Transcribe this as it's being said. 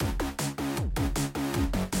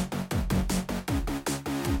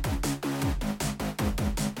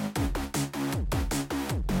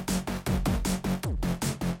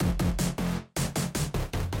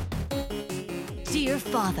Dear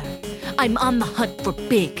Father, I'm on the hunt for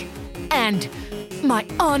Big and my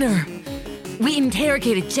honor. We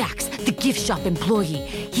interrogated Jax, the gift shop employee.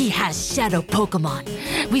 He has shadow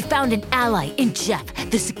Pokemon. We found an ally in Jeff,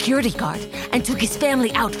 the security guard, and took his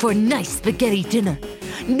family out for a nice spaghetti dinner.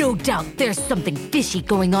 No doubt there's something fishy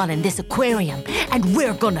going on in this aquarium, and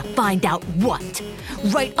we're gonna find out what.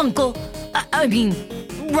 Right, Uncle?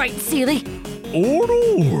 Right, Seely? Or.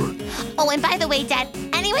 Oh, and by the way, Dad,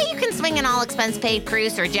 any way you can swing an all-expense-paid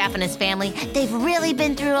cruise for Jeff and his family? They've really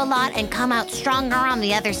been through a lot and come out stronger on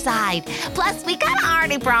the other side. Plus, we kinda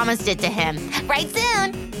already promised it to him. Right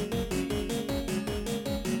soon.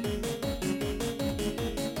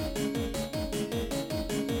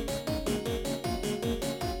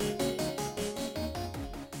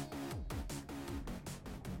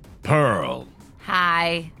 Pearl,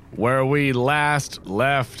 Hi. where we last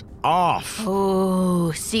left off.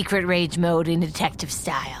 Oh, secret rage mode in detective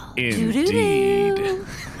style. Indeed. Doo-doo-doo.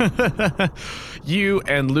 You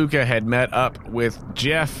and Luca had met up with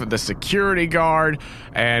Jeff, the security guard,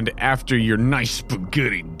 and after your nice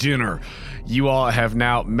spaghetti dinner, you all have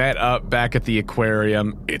now met up back at the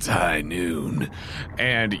aquarium. It's high noon.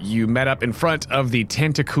 And you met up in front of the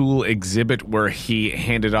Tentacool exhibit where he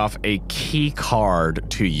handed off a key card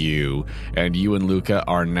to you. And you and Luca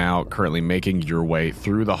are now currently making your way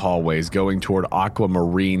through the hallways, going toward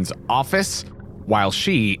Aquamarine's office, while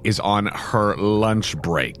she is on her lunch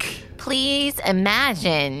break. Please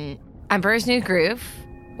imagine Emperor's New Groove,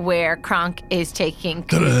 where Kronk is taking...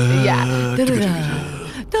 Yeah.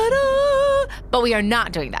 Ta-da. But we are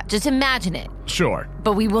not doing that. Just imagine it. Sure.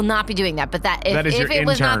 But we will not be doing that. But that That is if your it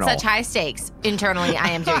was not internal. such high stakes, internally, I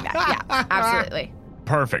am doing that. Yeah, absolutely.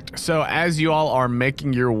 Perfect. So as you all are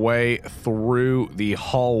making your way through the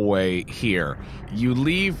hallway here, you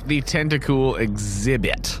leave the Tentacool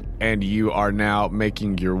exhibit and you are now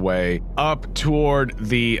making your way up toward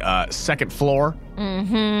the second floor.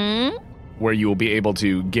 Mm-hmm. Where you will be able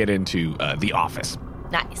to get into the office.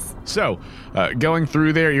 Nice. So, going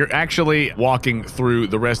through there, you're actually walking through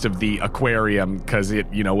the rest of the aquarium because it,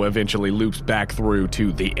 eventually loops back through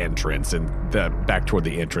to the entrance, and back toward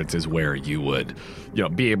the entrance is where you would,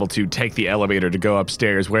 be able to take the elevator to go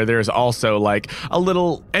upstairs, where there's also like a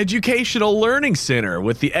little educational learning center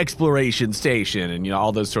with the exploration station and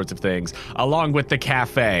all those sorts of things, along with the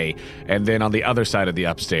cafe. And then on the other side of the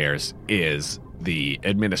upstairs is the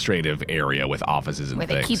administrative area with offices and Where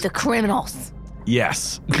things. they keep the criminals.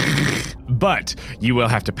 Yes. But you will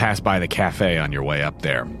have to pass by the cafe on your way up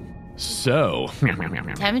there. So,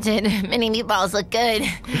 Tempted. Mini meatballs look good.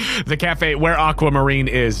 the cafe where Aquamarine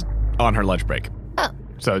is on her lunch break. Oh.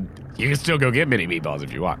 So you can still go get mini meatballs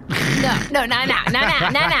if you want. No,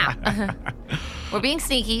 no. We're being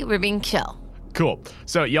sneaky. We're being chill. Cool.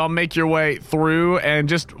 So y'all make your way through, and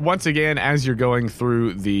just once again, as you're going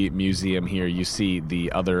through the museum here, you see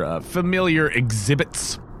the other familiar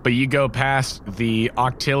exhibits. But you go past the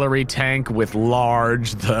octillery tank with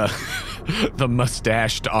Large, the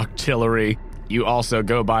mustached octillery. You also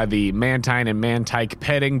go by the Mantine and Mantike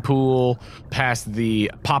petting pool, past the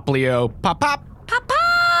Poplio pop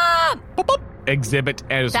exhibit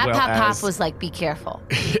as that well pop as... was like, be careful.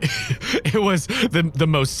 It was the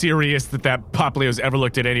most serious that Poplio's ever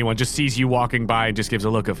looked at anyone. Just sees you walking by and just gives a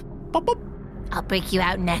look of pop. I'll break you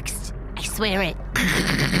out next. I swear it.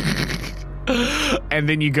 And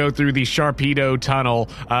then you go through the Sharpedo tunnel,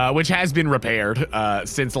 which has been repaired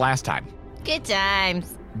since last time. Good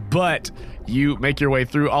times. But you make your way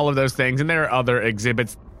through all of those things, and there are other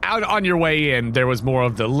exhibits. Out on your way in, there was more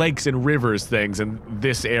of the lakes and rivers things, and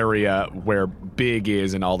this area where Big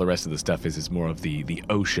is and all the rest of the stuff is more of the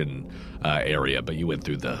ocean area, but you went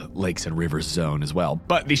through the lakes and rivers zone as well.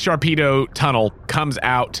 But the Sharpedo tunnel comes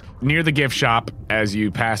out near the gift shop as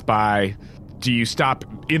you pass by. Do you stop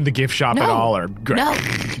in the gift shop at all? Or No.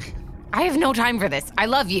 I have no time for this. I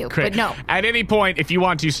love you, Great. but no. At any point, if you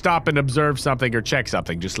want to stop and observe something or check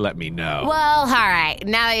something, just let me know. Well, all right.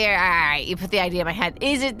 Now that you're all right, you put the idea in my head.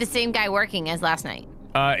 Is it the same guy working as last night?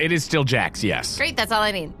 It is still Jax, yes. Great, that's all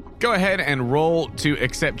I need. Go ahead and roll to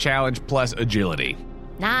accept challenge plus agility.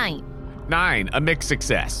 9. 9, a mixed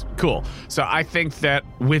success. Cool. So I think that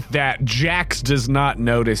with that, Jax does not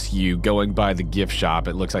notice you going by the gift shop.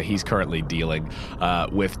 It looks like he's currently dealing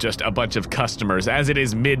with just a bunch of customers. As it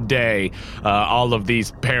is midday, all of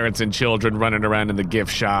these parents and children running around in the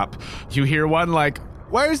gift shop. You hear one like,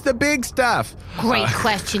 "Where's the big stuff?" Great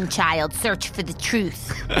question, child. Search for the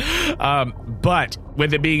truth. But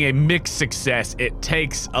with it being a mixed success, it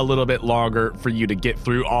takes a little bit longer for you to get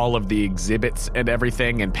through all of the exhibits and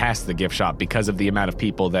everything and past the gift shop because of the amount of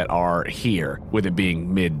people that are here, with it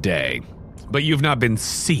being midday. But you've not been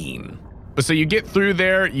seen. So you get through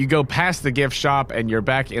there, you go past the gift shop, and you're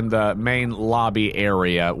back in the main lobby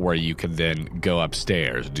area where you can then go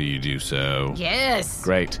upstairs. Do you do so? Yes.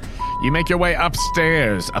 Great. You make your way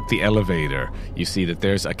upstairs, up the elevator. You see that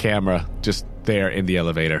there's a camera just there in the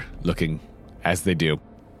elevator, looking as they do.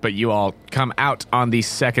 But you all come out on the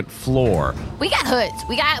second floor. We got hoods.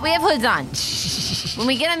 We have hoods on. When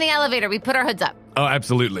we get in the elevator, we put our hoods up. Oh,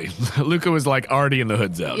 absolutely. Luca was like already in the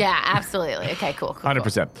hood zone. Yeah, absolutely. Okay, cool.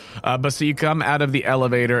 100%. But so you come out of the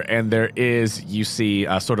elevator, and you see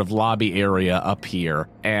a sort of lobby area up here,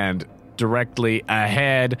 and directly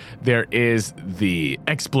ahead, there is the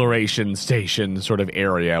exploration station sort of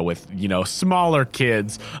area with, smaller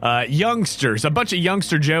kids, youngsters, a bunch of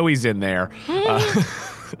youngster Joeys in there.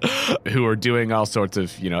 Who are doing all sorts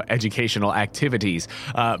of, educational activities.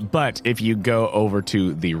 But if you go over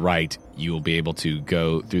to the right, you will be able to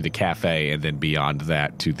go through the cafe and then beyond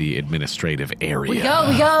that to the administrative area. We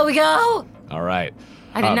go. All right.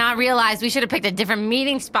 I did not realize we should have picked a different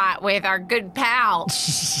meeting spot with our good pal.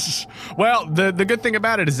 Well, the good thing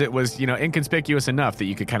about it is it was, inconspicuous enough that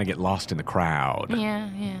you could kind of get lost in the crowd. Yeah.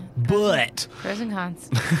 But Pros and cons.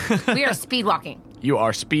 We are speed walking. You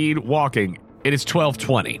are speed walking. It is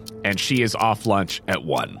 12:20, and she is off lunch at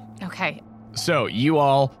 1. Okay. So you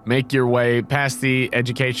all make your way past the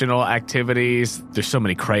educational activities. There's so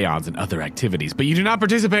many crayons and other activities, but you do not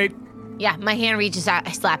participate. Yeah, my hand reaches out.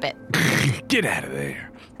 I slap it. Get out of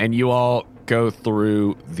there. And you all go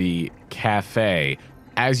through the cafe.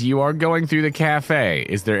 As you are going through the cafe,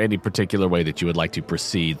 is there any particular way that you would like to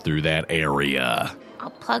proceed through that area?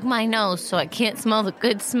 I'll plug my nose so I can't smell the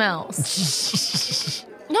good smells.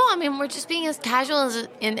 No, I mean, we're just being as casual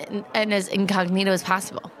and as incognito as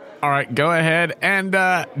possible. All right, go ahead and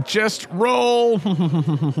just roll.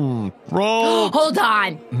 Roll. Hold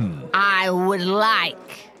on. I would like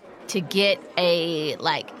to get a,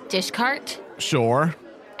 dish cart. Sure.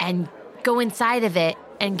 And go inside of it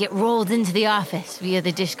and get rolled into the office via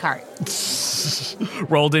the dish cart.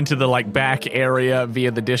 Rolled into the, back area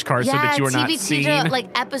via the dish cart so that you are not seen. Yeah,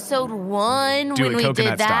 episode 1 Do when it we coconut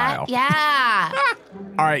did that. style. Yeah.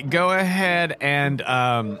 All right, go ahead and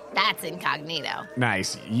That's incognito.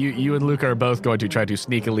 nice. You and Luca are both going to try to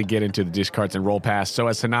sneakily get into the dish carts and roll past so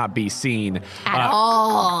as to not be seen At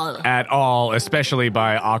all, especially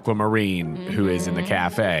by Aquamarine, who is in the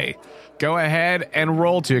cafe. Go ahead and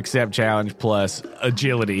roll to accept challenge plus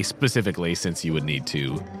agility specifically, since you would need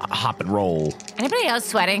to hop and roll. Anybody else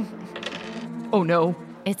sweating? Oh no.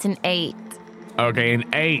 It's an 8. Okay, an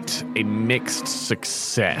 8, a mixed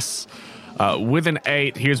success. With an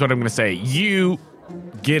 8, here's what I'm going to say. You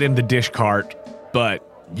get in the dish cart, but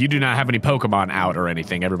you do not have any Pokemon out or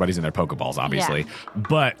anything. Everybody's in their Pokeballs, obviously. Yeah.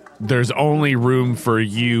 But there's only room for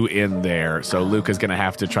you in there, so Luca's going to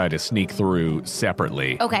have to try to sneak through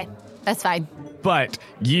separately. Okay, that's fine. But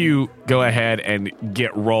you go ahead and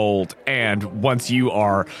get rolled, and once you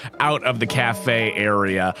are out of the cafe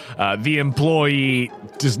area, the employee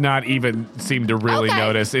does not even seem to really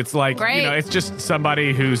notice. It's like, Great. it's just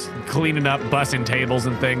somebody who's cleaning up bussing tables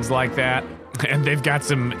and things like that. And they've got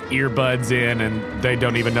some earbuds in, and they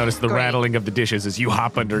don't even notice the rattling of the dishes as you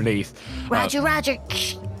hop underneath. Roger.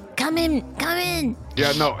 Come in.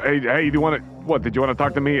 Yeah, no, hey, do you want to, what, did you want to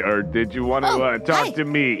talk to me, or did you want to talk hi. to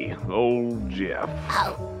me? Oh, Jeff.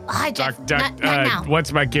 Oh, hi, Jeff. Doc, Not now.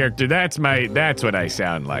 what's my character? That's what I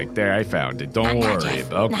sound like. There, I found it. Don't Not now, worry.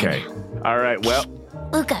 Jeff. Okay. Not All right, well,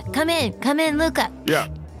 Luca, come in, Luca.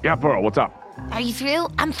 yeah, Pearl, what's up? Are you through?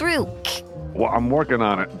 I'm through. Well, I'm working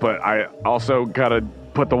on it, but I also got to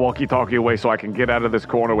put the walkie-talkie away so I can get out of this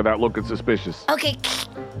corner without looking suspicious. Okay.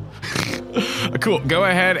 Cool. Go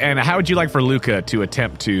ahead. And how would you like for Luca to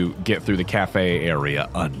attempt to get through the cafe area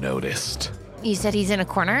unnoticed? You said he's in a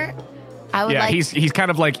corner? I would Yeah, like... he's kind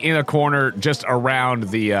of like in a corner just around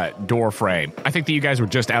the door frame. I think that you guys were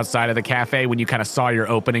just outside of the cafe when you kind of saw your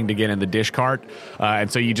opening to get in the dish cart. And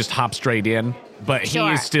so you just hop straight in. But Sure.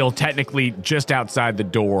 he is still technically just outside the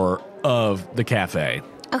door of the cafe.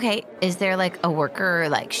 Okay, is there a worker,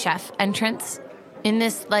 chef entrance in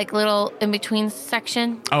this, little in-between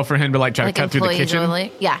section? Oh, for him to try to cut through the employees kitchen?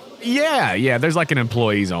 only? Yeah. Yeah. There's an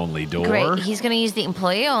employees only door. Great. He's going to use the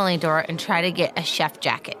employee-only door and try to get a chef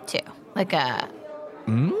jacket, too.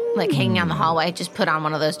 Hanging on the hallway. Just put on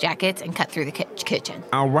one of those jackets and cut through the kitchen.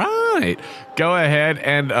 All right. Go ahead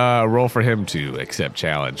and roll for him to accept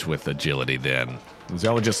challenge with agility then.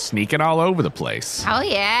 Y'all are just sneaking all over the place. Oh,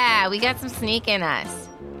 yeah. We got some sneak in us.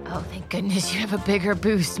 Oh, thank goodness you have a bigger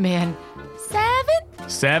boost, man. 7?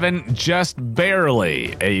 7, just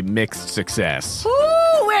barely a mixed success.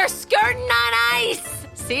 Ooh, we're skirting on ice.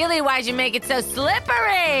 Sealy, why'd you make it so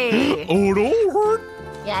slippery? Oh, don't hurt.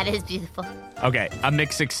 Yeah, it is beautiful. Okay, a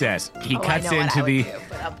mixed success. He cuts I know into what I the. would do,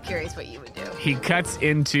 but I'm curious what you would do. He cuts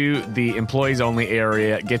into the employees only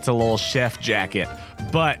area, gets a little chef jacket,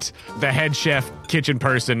 but the head chef kitchen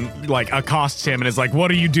person like accosts him and is like,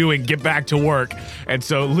 "What are you doing? Get back to work." And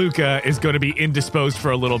so Luca is going to be indisposed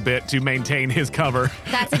for a little bit to maintain his cover.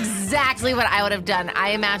 That's exactly what I would have done.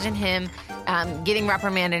 I imagine him getting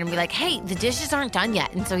reprimanded and be like, "Hey, the dishes aren't done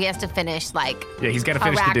yet," and so he has to finish like Yeah, he's got to a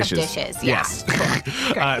finish the rack dishes. of dishes. Yeah.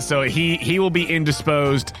 Yes. So he will be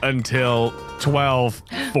indisposed until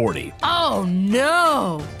 12:40. Oh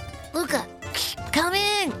no! Luca, come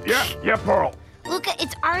in. Yeah, Pearl. Luca,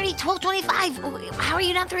 it's already 12:25. How are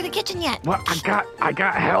you not through the kitchen yet? Well, I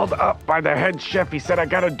got held up by the head chef. He said I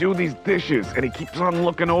gotta do these dishes, and he keeps on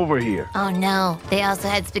looking over here. Oh no, they also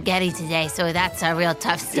had spaghetti today, so that's a real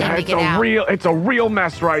tough scene to It's get out. it's a real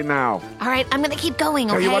mess right now. All right, I'm gonna keep going,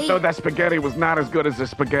 okay? Tell you what though, that spaghetti was not as good as the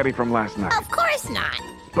spaghetti from last night. Of course not.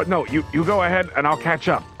 But no, you go ahead and I'll catch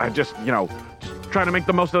up. I just trying to make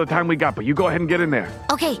the most of the time we got, but you go ahead and get in there.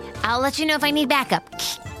 Okay, I'll let you know if I need backup.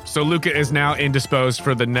 So Luca is now indisposed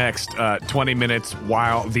for the next 20 minutes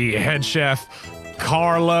while the head chef,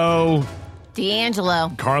 Carlo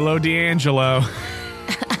D'Angelo.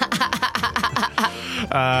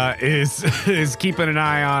 is keeping an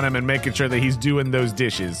eye on him and making sure that he's doing those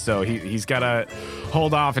dishes. So he's got to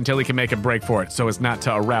hold off until he can make a break for it so as not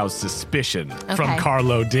to arouse suspicion from Okay.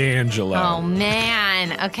 Carlo D'Angelo. Oh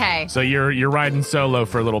man. Okay. So you're riding solo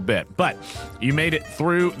for a little bit, but you made it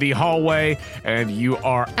through the hallway and you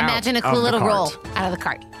are Imagine a out of cool the little cart. roll out of the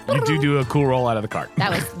cart. You do a cool roll out of the cart.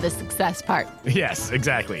 That was the success part. Yes,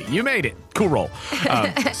 exactly. You made it. Cool roll.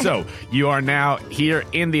 So you are now here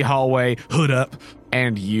in the hallway, hood up,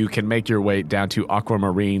 and you can make your way down to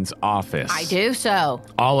Aquamarine's office. I do so.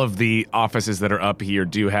 All of the offices that are up here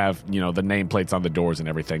do have, the nameplates on the doors and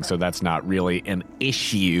everything, so that's not really an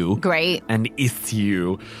issue. Great. An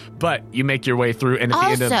issue. But you make your way through, and at the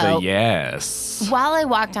end of the... Also- Yes. While I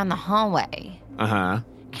walk down the hallway, Uh-huh.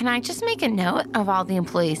 can I just make a note of all the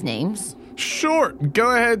employees' names? Sure.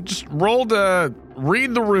 Go ahead. Just roll to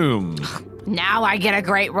read the room. Now I get a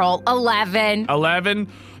great roll. 11. 11.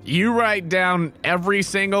 You write down every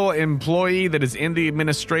single employee that is in the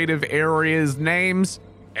administrative area's names,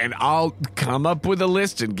 and I'll come up with a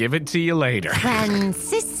list and give it to you later.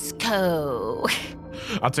 Francisco.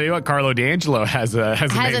 I'll tell you what, Carlo D'Angelo has a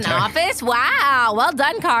Has name an tag. office? Wow. Well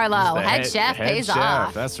done, Carlo. The Head chef pays chef.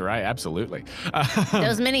 off. That's right, absolutely.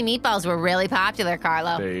 Those mini meatballs were really popular,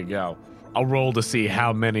 Carlo. There you go. I'll roll to see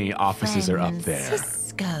how many offices are up there.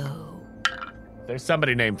 Francisco. There's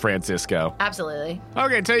somebody named Francisco. Absolutely.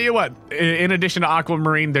 Okay, tell you what. In addition to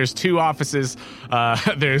Aquamarine, there's two offices.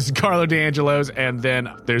 There's Carlo D'Angelo's, and then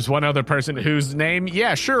there's one other person whose name,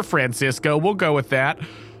 yeah, sure, Francisco. We'll go with that.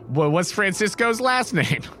 Well, what's Francisco's last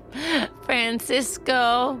name?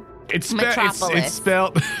 Francisco. It's Metropolis.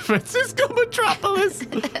 spelled Francisco Metropolis.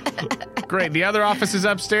 Great. The other offices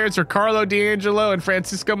upstairs are Carlo D'Angelo and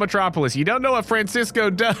Francisco Metropolis. You don't know what Francisco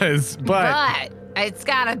does, but It's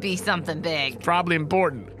gotta be something big. probably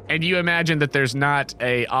important. And you imagine that there's not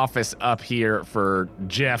a office up here for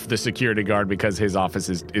Jeff, the security guard, because his office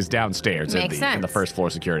is downstairs in Makes the sense. first floor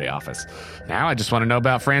security office. Now I just want to know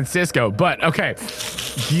about Francisco. But okay,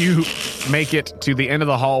 you make it to the end of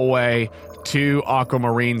the hallway to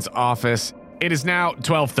Aquamarine's office. It is now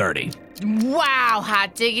 12:30. Wow,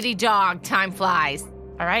 hot diggity dog. Time flies.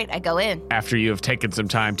 All right, I go in. After you have taken some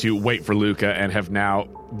time to wait for Luca and have now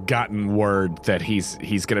gotten word that he's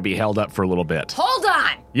going to be held up for a little bit. Hold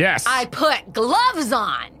on. Yes. I put gloves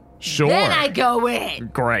on. Sure. Then I go in.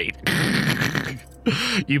 Great.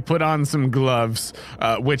 You put on some gloves,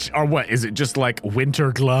 which are what? Is it just like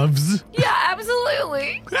winter gloves? Yeah,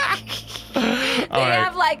 absolutely. They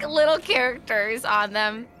have like little characters on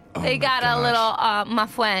them. They got a little my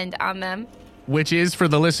friend on them. Which is for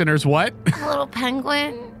the listeners what? A little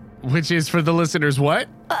penguin. Which is for the listeners what?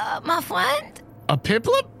 My friend. A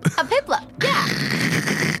piplup? A piplup.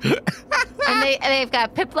 Yeah. And they've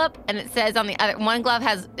got piplup, and it says on the other one glove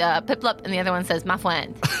has piplup, and the other one says my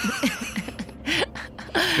friend.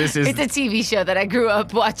 This is It's a TV show that I grew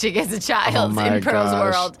up watching as a child Oh my in Pearl's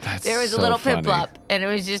gosh, World. that's There was so a little funny. piplup, and it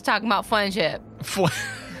was just talking about friendship.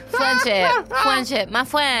 Friendship, my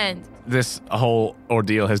friend. This whole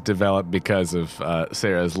ordeal has developed because of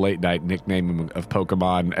Sarah's late night nickname of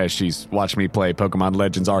Pokemon as she's watched me play Pokemon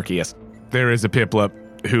Legends Arceus. There is a Piplup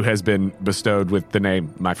who has been bestowed with the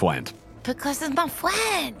name My Friend. Because it's my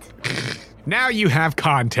friend. Now you have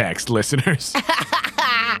context, listeners.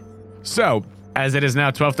 So, as it is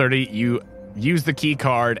now 12:30, you use the key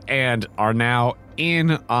card and are now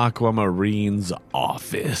in Aquamarine's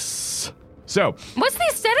office. So, What's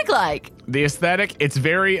this like? The aesthetic, it's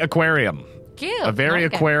very aquarium. Cute. A very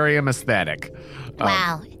Okay. aquarium aesthetic.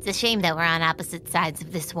 Wow, it's a shame that we're on opposite sides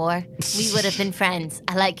of this war. We would have been friends.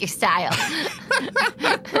 I like your style.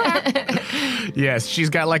 Yes,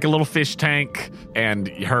 she's got like a little fish tank and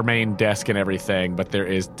her main desk and everything, but there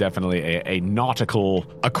is definitely a nautical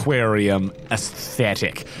aquarium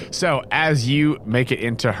aesthetic. So, as you make it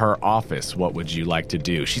into her office, what would you like to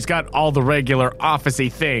do? She's got all the regular office-y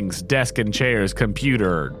things, desk and chairs,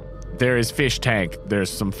 computer. There is fish tank.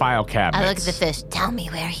 There's some file cabinets. I look at the fish. Tell me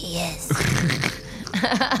where he is.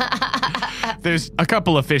 There's a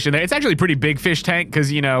couple of fish in there. It's actually a pretty big fish tank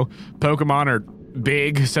because, you know, Pokemon are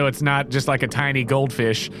big, so it's not just like a tiny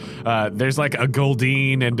goldfish. There's like a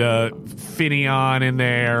Goldeen and a Finneon in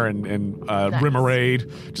there and Nice.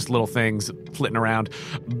 Remoraid, just little things flitting around.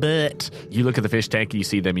 But you look at the fish tank, you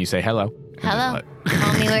see them, you say hello. And Hello. what?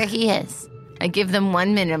 Tell me where he is. I give them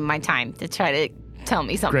 1 minute of my time to try to tell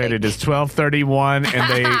me something. Great, it is 12:31 and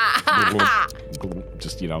they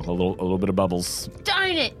just, you know, a little bit of bubbles.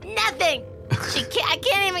 Darn it, nothing. I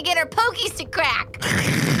can't even get her pokies to crack.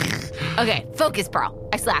 Okay, focus, Pearl.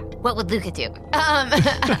 I slap. What would Luca do?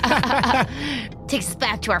 Takes us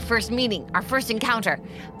back to our first meeting, our first encounter.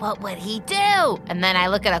 What would he do? And then I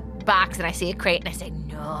look at a box and I see a crate and I say,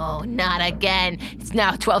 no, not again. It's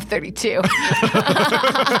now 12:32.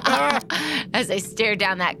 As I stare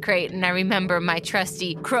down that crate and I remember my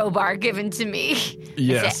trusty crowbar given to me.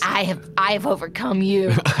 Yes. I say, I have overcome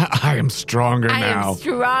you. I am stronger I now. am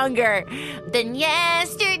stronger than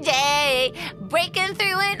yesterday. Breaking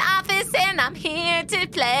through an office and I'm here to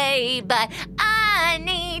play. But I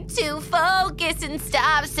need to focus and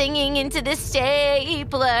stop singing into the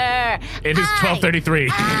stapler. It is 12:33.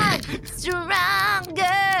 I'm stronger.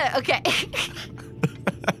 Okay.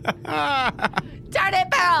 Darn it,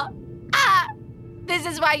 Pearl. This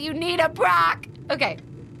is why you need a Brock. Okay.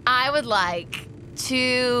 I would like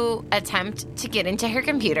to attempt to get into her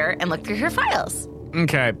computer and look through her files.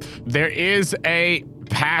 Okay. There is a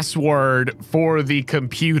password for the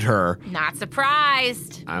computer. Not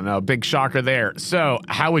surprised. I know, big shocker there. So,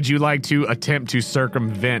 how would you like to attempt to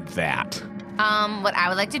circumvent that? What I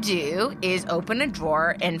would like to do is open a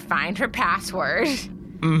drawer and find her password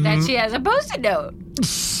that she has a Post-it note.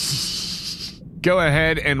 Go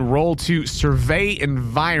ahead and roll to survey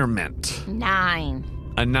environment.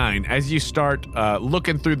 9. A 9. As you start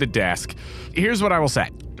looking through the desk, here's what I will say.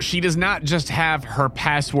 She does not just have her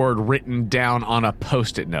password written down on a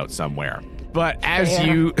Post-it note somewhere. But as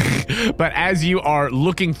you are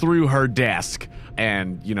looking through her desk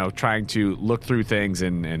and, you know, trying to look through things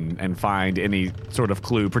and find any sort of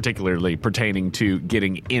clue, particularly pertaining to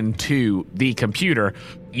getting into the computer,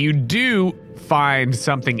 you do find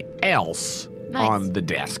something else Nice. on the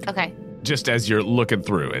desk. Okay. Just as you're looking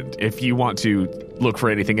through. And if you want to look for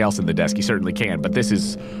anything else in the desk, you certainly can. But this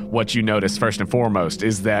is what you notice first and foremost,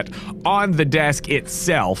 is that on the desk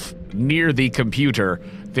itself, near the computer,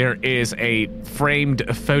 there is a framed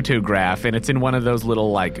photograph, and it's in one of those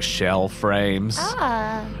little, like, shell frames.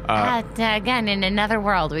 Again, in another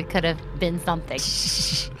world, we could have been something.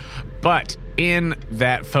 But in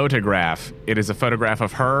that photograph, it is a photograph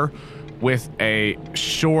of her with a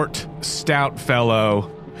short, stout fellow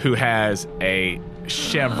who has a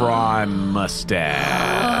chevron mustache.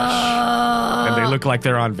 And they look like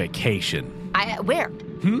they're on vacation. Where?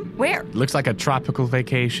 Where? Looks like a tropical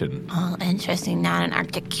vacation. Oh, interesting. Not an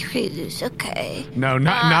Arctic cruise. Okay. No,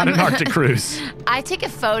 not an Arctic cruise. I take a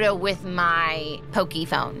photo with my Poke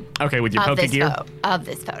phone. Okay, with your of Poke this gear? of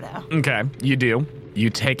this photo. Okay, you do. You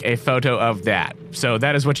take a photo of that. So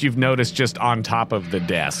that is what you've noticed just on top of the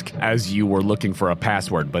desk as you were looking for a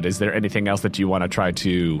password. But is there anything else that you want to try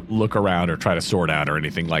to look around or try to sort out or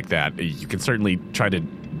anything like that? You can certainly try to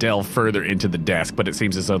delve further into the desk, but it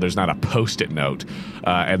seems as though there's not a Post-it note.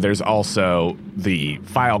 And there's also the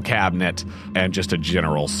file cabinet and just a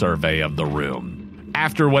general survey of the room.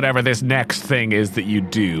 After whatever this next thing is that you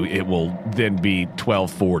do, it will then be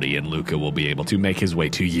 12:40 and Luca will be able to make his way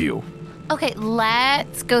to you. Okay,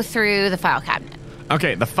 let's go through the file cabinet.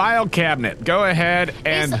 Okay, the file cabinet. Go ahead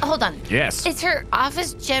and... Hold on. Yes. Is her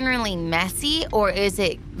office generally messy or is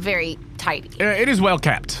it very tidy? It is well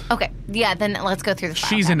kept. Okay, yeah, then let's go through the file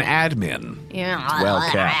She's an cabinet. admin. Yeah. well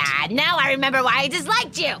kept. Now I remember why I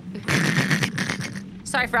disliked you.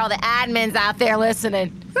 Sorry for all the admins out there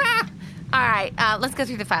listening. All right, let's go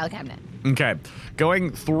through the file cabinet. Okay,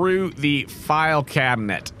 going through the file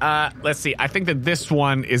cabinet. Let's see. I think that this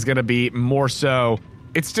one is going to be more so...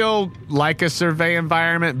 It's still like a survey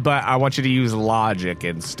environment, but I want you to use logic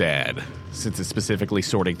instead, since it's specifically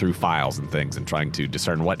sorting through files and things and trying to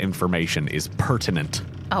discern what information is pertinent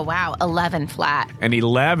Oh, wow. 11 flat. An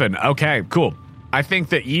 11. Okay, cool. I think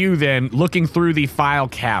that you then, looking through the file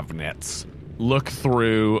cabinets, look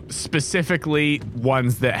through specifically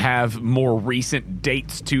ones that have more recent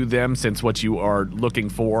dates to them, since what you are looking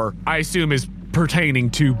for, I assume, is pertaining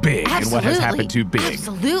to Big and what has happened to Big.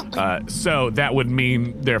 Absolutely. So that would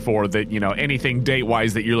mean, therefore, that, anything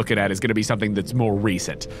date-wise that you're looking at is going to be something that's more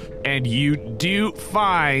recent. And you do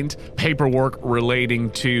find paperwork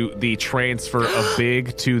relating to the transfer of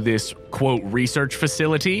Big to this, quote, research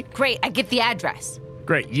facility. Great. I get the address.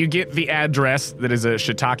 Great. You get the address that is a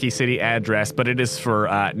Shiitake City address, but it is for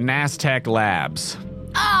Naztec Labs.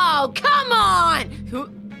 Oh, come on!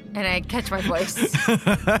 And I catch my voice.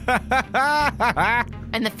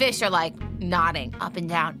 And the fish are like nodding up and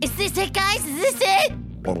down. Is this it, guys? Is this it?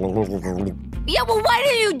 Yeah, well, why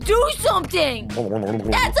don't you do something?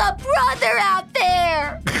 That's a brother out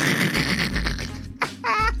there.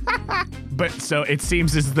 But so it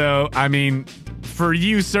seems as though, for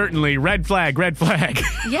you, certainly, red flag, red flag.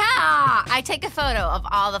 Yeah. I take a photo of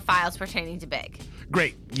all the files pertaining to Big.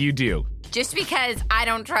 Great, you do. Just because I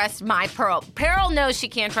don't trust my Pearl. Pearl knows she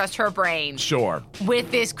can't trust her brain. Sure. With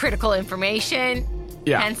this critical information.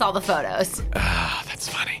 Yeah. Hence all the photos. That's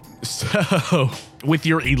funny. So, with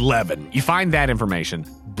your 11, you find that information,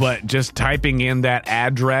 but just typing in that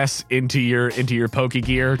address into your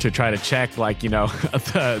PokeGear to try to check,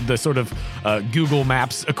 the sort of Google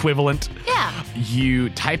Maps equivalent. Yeah. You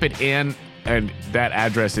type it in, and that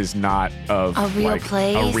address is not of a real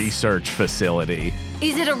place? A research facility.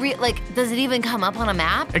 Is it does it even come up on a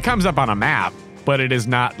map? It comes up on a map, but it is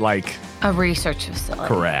not a research facility.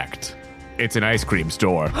 Correct. It's an ice cream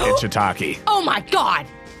store in Shiitake. Oh my God!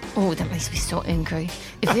 Oh, that makes me so angry.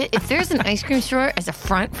 If there's an ice cream store as a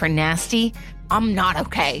front for nasty, I'm not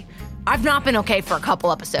okay. I've not been okay for a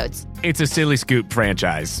couple episodes. It's a Silly Scoop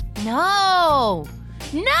franchise. No!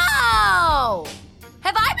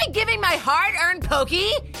 Have I been giving my hard-earned Pokey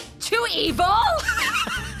to evil?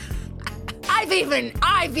 I've even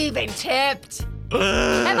tipped. Have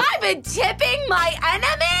I been tipping my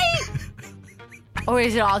enemy? Or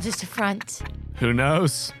is it all just a front? Who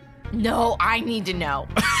knows? No, I need to know.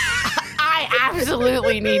 I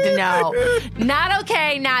absolutely need to know. Not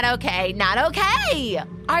okay, not okay, not okay.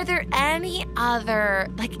 Are there any other,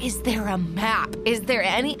 is there a map? Is there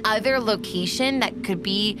any other location that could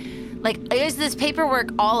be, is this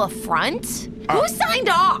paperwork all a front? Who signed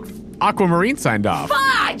off? Aquamarine signed off.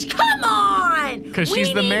 Fudge, come on! Because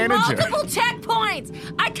she's the manager. Multiple checkpoints!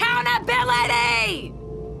 Accountability!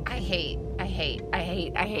 I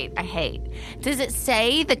hate. Does it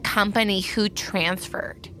say the company who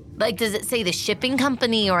transferred? Does it say the shipping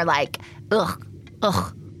company or the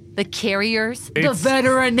carriers? The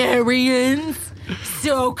veterinarians,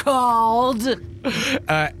 so-called.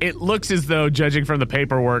 It looks as though, judging from the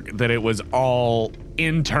paperwork, that it was all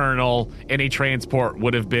internal. Any transport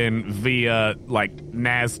would have been via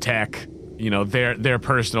Naztec, their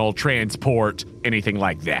personal transport, anything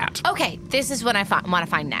like that. Okay, this is what I want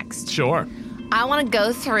to find next. Sure. I want to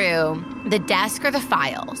go through the desk or the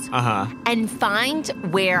files and find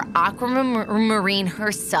where Aquamarine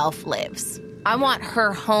herself lives. I want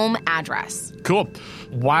her home address. Cool.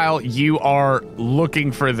 While you are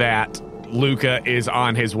looking for that, Luca is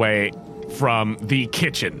on his way from the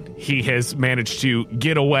kitchen. He has managed to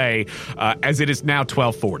get away as it is now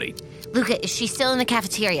 12:40. Luca, is she still in the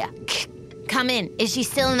cafeteria? Come in. Is she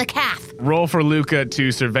still in the caf? Roll for Luca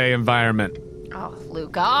to survey environment. Oh,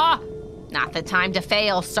 Luca. Not the time to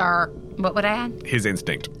fail, sir. What would I add? His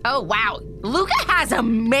instinct. Oh, wow. Luca has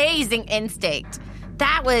amazing instinct.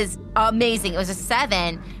 That was amazing. It was a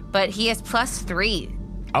 7, but he has +3.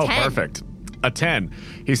 Oh, 10. Perfect. A 10.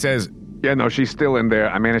 He says, Yeah, no, she's still in there.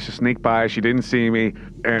 I managed to sneak by. She didn't see me.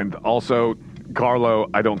 And also, Carlo,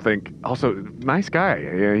 I don't think. Also, nice guy.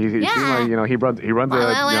 Yeah, he seems like, he runs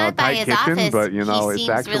a tight kitchen, office, but it's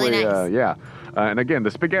actually really nice. And again,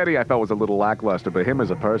 the spaghetti I thought was a little lackluster, but him as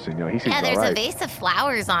a person, he seems Yeah, there's all right. a vase of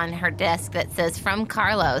flowers on her desk that says "From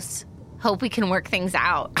Carlos." Hope we can work things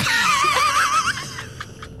out.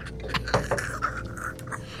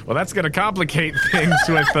 well, that's going to complicate things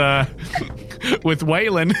with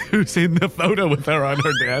Waylon, who's in the photo with her on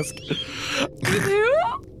her desk. With who?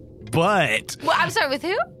 But... Well, I'm sorry, with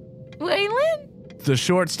who? Waylon? The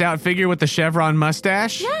short, stout figure with the chevron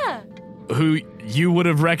mustache? Yeah. Who you would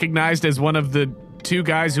have recognized as one of the 2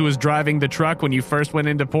 guys who was driving the truck when you first went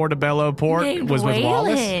into Portobello Port. Named was with Waylon.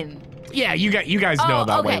 Wallace. Yeah, you guys know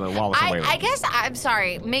about okay. Waylon, Wallace and Waylon. I guess, I'm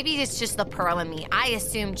sorry, maybe it's just the Pearl in me. I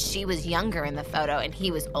assumed she was younger in the photo and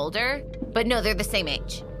he was older. But no, they're the same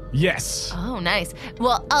age. Yes. Oh, nice.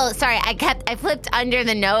 Well, sorry. I flipped under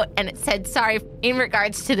the note and it said, sorry, in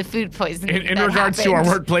regards to the food poisoning. In regards to our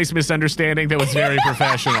workplace misunderstanding, that was very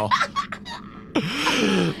professional.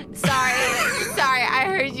 Sorry, I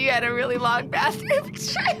heard you had a really long bathroom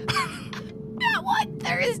trip that one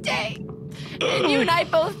Thursday. And you and I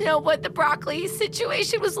both know what the broccoli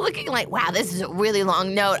situation was looking like. Wow, this is a really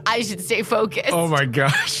long note. I should stay focused. Oh my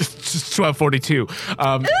gosh, it's just 12:42.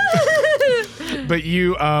 But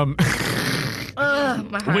you, my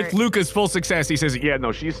heart. with Luca's full success, he says, Yeah,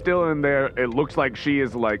 no, she's still in there. It looks like she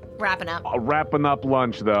is like wrapping up. Wrapping up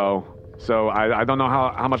lunch, though. So I don't know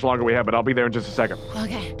how much longer we have, but I'll be there in just a second.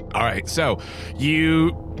 Okay. All right, so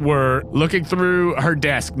you were looking through her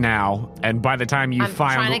desk now, and by the time you I'm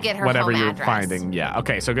find trying to get her whatever home you're address. finding, yeah.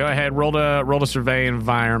 Okay, so go ahead, roll to survey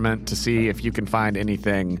environment to see if you can find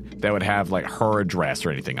anything that would have like her address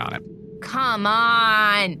or anything on it. Come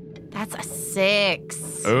on. That's a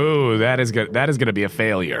 6. Oh, that is good. That is going to be a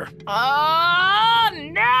failure. Oh,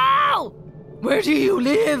 no! Where do you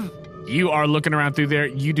live? You are looking around through there.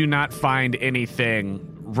 You do not find anything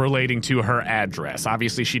relating to her address.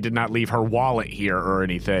 Obviously, she did not leave her wallet here or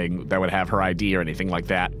anything that would have her ID or anything like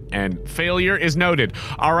that. And failure is noted.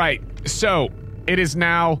 All right, so it is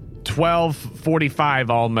now 12:45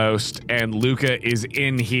 almost, and Luca is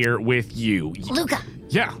in here with you. Luca,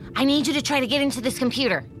 Yeah. I need you to try to get into this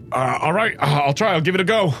computer. All right, I'll try. I'll give it a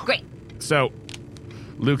go. Great. So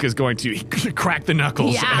Luca's going to crack the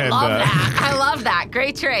knuckles Yeah, I and love that. I love that.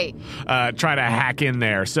 Great trait. try to hack in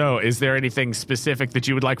there. So is there anything specific that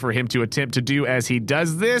you would like for him to attempt to do as he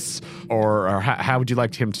does this? Or how would you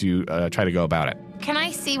like him to try to go about it? Can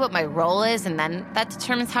I see what my role is, and then that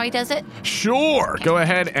determines how he does it? Sure. Go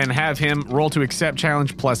ahead and have him roll to accept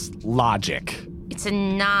challenge plus logic. It's a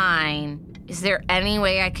 9. Is there any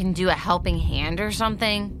way I can do a helping hand or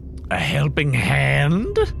something? A helping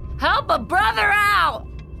hand? Help a brother out!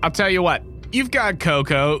 I'll tell you what. You've got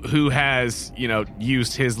Coco, who has,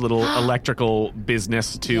 used his little electrical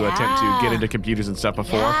business to attempt to get into computers and stuff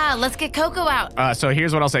before. Yeah, let's get Coco out. So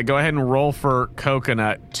here's what I'll say. Go ahead and roll for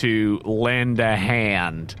Coconut to lend a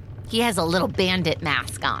hand. He has a little bandit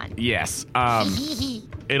mask on. Yes.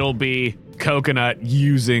 It'll be Coconut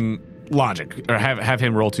using logic, or have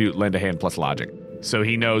him roll to lend a hand plus logic. So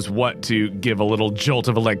he knows what to give a little jolt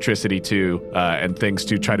of electricity to, and things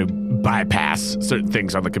to try to bypass certain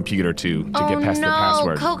things on the computer to get past the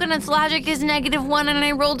password. Coconut's logic is -1 and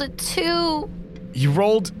I rolled a 2. You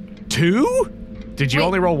rolled 2? Did you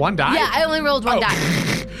only roll 1 die? Yeah, I only rolled 1 die.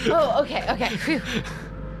 Oh, okay. Whew.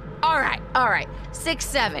 All right. 6,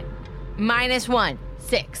 7. -1,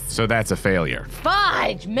 6. So that's a failure.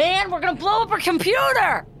 Fudge, man, we're gonna blow up our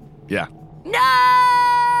computer. Yeah. No!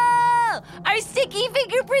 Our sticky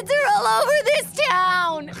fingerprints are all over this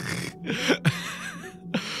town.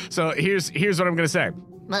 So here's what I'm gonna say.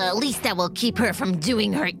 Well, at least that will keep her from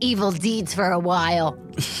doing her evil deeds for a while.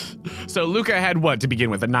 So Luca had what to begin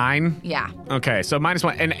with, a 9? Yeah. Okay, so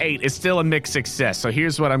 -1 and 8 is still a mixed success. So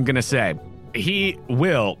here's what I'm gonna say. He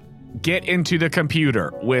will get into the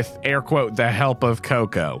computer with, air quote, the help of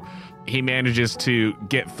Coco. He manages to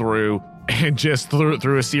get through, and just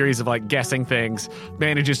through a series of guessing things,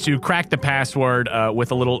 manages to crack the password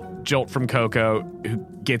with a little jolt from Coco, who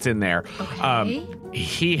gets in there. Okay.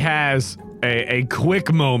 He has a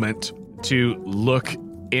quick moment to look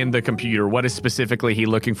in the computer. What is specifically he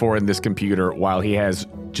looking for in this computer, while he has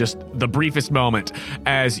just the briefest moment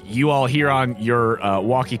as you all hear on your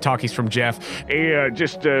walkie-talkies from Jeff. Hey,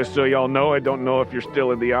 just so y'all know, I don't know if you're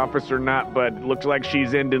still in the office or not, but it looks like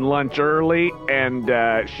she's ending lunch early, and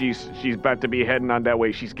she's about to be heading on that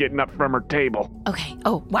way. She's getting up from her table. Okay.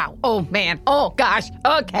 Oh, wow. Oh, man. Oh, gosh.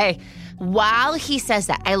 Okay. While he says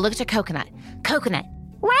that, I looked at Coconut. Coconut,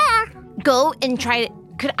 go and try to...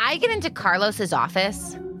 Could I get into Carlos's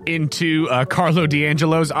office? Into Carlo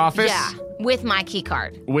D'Angelo's office? Yeah, with my key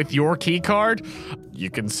card. With your key card?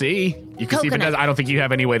 You can see. You can see if it does. I don't think you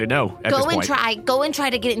have any way to know at this point. Go and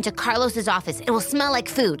try to get into Carlos's office. It will smell like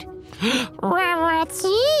food. Yeah,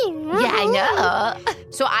 I know.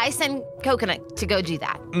 So I send Coconut to go do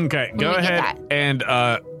that. Okay, go ahead and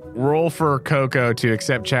roll for Coco to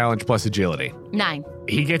accept challenge plus agility. 9.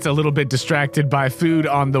 He gets a little bit distracted by food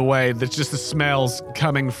on the way. That's just the smells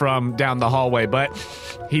coming from down the hallway, but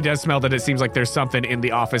he does smell that it seems like there's something in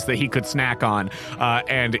the office that he could snack on,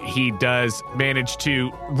 and he does manage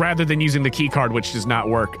to, rather than using the key card, which does not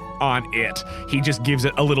work on it, he just gives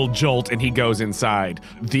it a little jolt and he goes inside.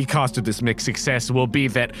 The cost of this mixed success will be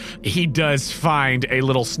that he does find a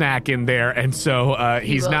little snack in there, and so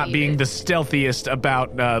he's not being the stealthiest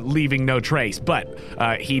about leaving no trace, but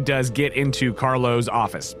he does get into Carlo's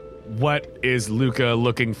office. what is Luca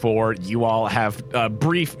looking for? You all have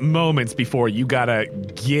brief moments before you gotta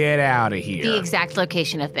get out of here. The exact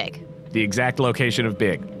location of Big. The exact location of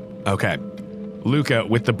Big. Okay. Luca,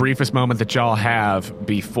 with the briefest moment that y'all have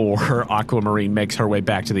before Aquamarine makes her way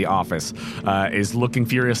back to the office, is looking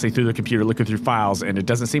furiously through the computer, looking through files, and it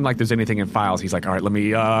doesn't seem like there's anything in files. He's like, all right, let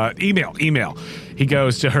me, email. He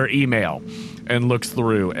goes to her email and looks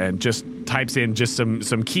through and just types in just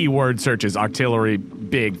some keyword searches, auxiliary,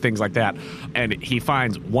 Big, things like that. And he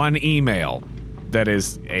finds one email that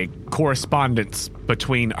is a correspondence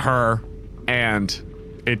between her and...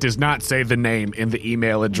 It does not say the name in the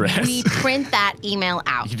email address. We print that email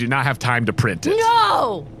out. You do not have time to print it.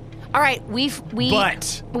 No! All right, we forward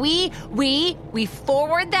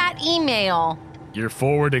that email. You're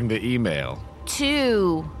forwarding the email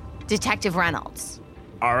to Detective Reynolds.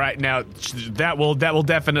 All right, now that will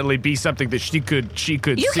definitely be something that she could see.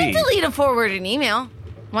 You can delete a forwarded email.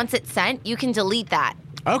 Once it's sent, you can delete that.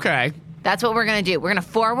 Okay. That's what we're going to do. We're going to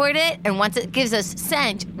forward it, and once it gives us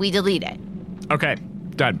sent, we delete it. Okay.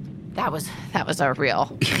 Done. That was a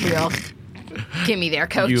real give me there,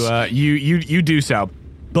 coach. You do so.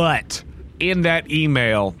 But in that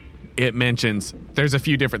email, it mentions there's a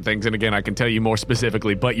few different things, and again, I can tell you more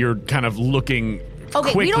specifically, but you're kind of looking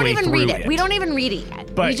quickly we don't even through read it. We don't even read it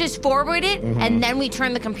yet. But, we just forward it, and then we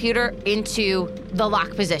turn the computer into the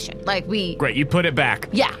lock position. Great, you put it back.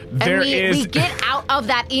 Yeah, we get out of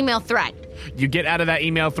that email thread. You get out of that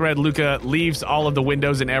email thread. Luca leaves all of the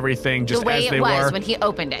windows and everything just as they were. The way it was when he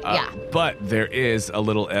opened it, yeah. But there is a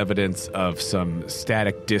little evidence of some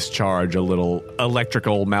static discharge, a little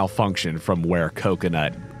electrical malfunction from where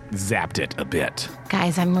Coconut zapped it a bit.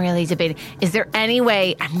 Guys, I'm really debating. Is there any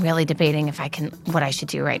way, I'm really debating what I should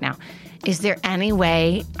do right now. Is there any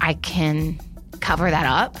way I can cover that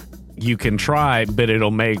up? You can try, but it'll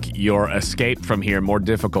make your escape from here more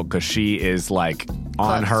difficult because she is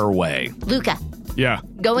on her way. Luca. Yeah.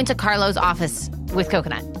 Go into Carlo's office with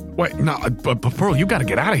Coconut. Wait, no, but Pearl, you got to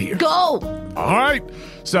get out of here. Go! All right.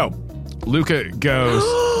 So, Luca goes.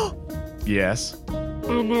 Yes.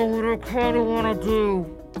 I know what I kind of want to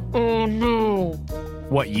do. Oh, no.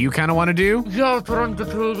 What you kind of want to do? Yeah, but I'm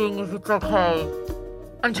debating if it's okay.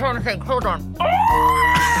 I'm trying to think. Hold on.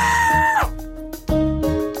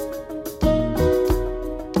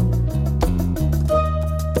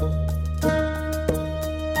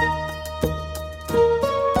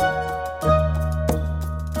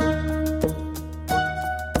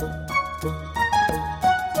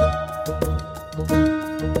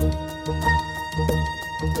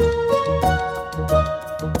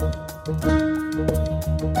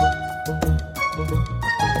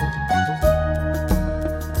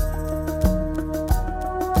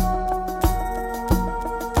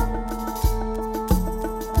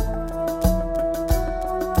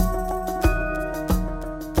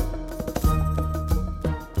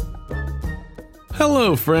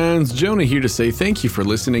 Hello friends, Jonah here to say thank you for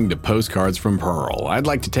listening to Postcards from Pearl. I'd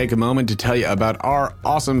like to take a moment to tell you about our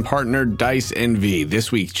awesome partner Dice Envy.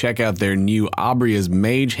 This week, check out their new Abria's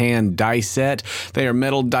Mage Hand dice set. They are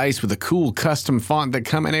metal dice with a cool custom font that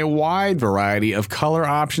come in a wide variety of color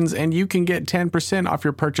options, and you can get 10% off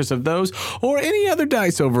your purchase of those or any other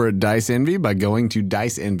dice over at Dice Envy by going to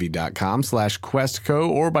diceenvy.com/questco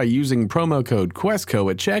or by using promo code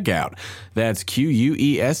QuestCo at checkout. That's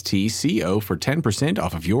QUESTCO for 10%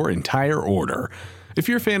 off of your entire order. If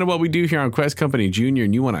you're a fan of what we do here on Quest Company Jr.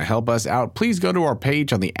 and you want to help us out, please go to our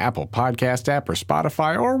page on the Apple Podcast app or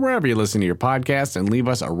Spotify or wherever you listen to your podcasts and leave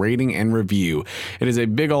us a rating and review. It is a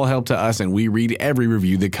big ol' help to us, and we read every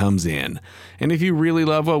review that comes in. And if you really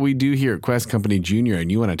love what we do here at Quest Company Jr. and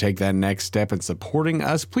you want to take that next step in supporting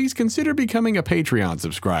us, please consider becoming a Patreon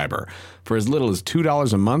subscriber. For as little as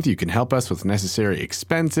 $2 a month, you can help us with necessary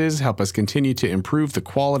expenses, help us continue to improve the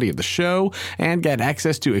quality of the show, and get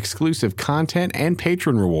access to exclusive content and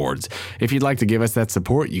patron rewards. If you'd like to give us that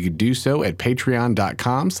support, you could do so at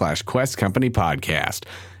patreon.com/questcompanypodcast.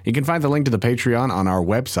 You can find the link to the Patreon on our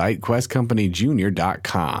website,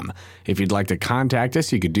 questcompanyjr.com. If you'd like to contact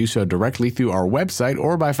us, you could do so directly through our website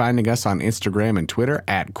or by finding us on Instagram and Twitter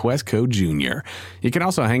at QuestCoJr. You can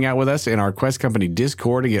also hang out with us in our Quest Company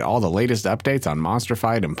Discord to get all the latest updates on Monster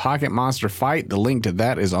Fight and Pocket Monster Fight. The link to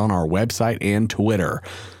that is on our website and Twitter.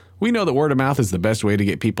 We know that word of mouth is the best way to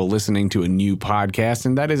get people listening to a new podcast,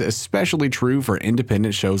 and that is especially true for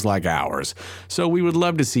independent shows like ours. So we would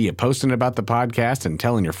love to see you posting about the podcast and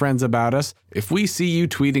telling your friends about us. If we see you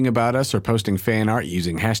tweeting about us or posting fan art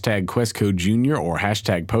using hashtag QuestCoJr or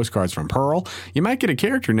hashtag Postcards from Pearl, you might get a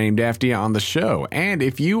character named after you on the show. And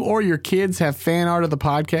if you or your kids have fan art of the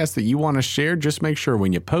podcast that you want to share, just make sure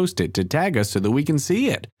when you post it to tag us so that we can see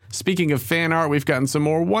it. Speaking of fan art, we've gotten some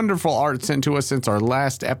more wonderful art sent to us since our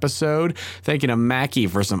last episode. Thank you to Mackie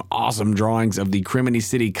for some awesome drawings of the Criminy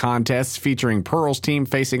City contest featuring Pearl's team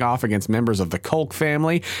facing off against members of the Kolk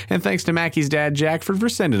family. And thanks to Mackie's dad, Jack, for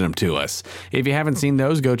sending them to us. If you haven't seen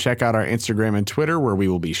those, go check out our Instagram and Twitter where we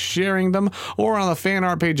will be sharing them, or on the fan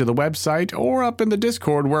art page of the website, or up in the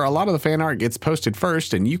Discord where a lot of the fan art gets posted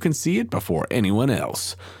first and you can see it before anyone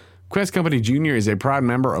else. Quest Company Jr. is a proud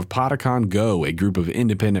member of Podicon Go, a group of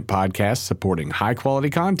independent podcasts supporting high-quality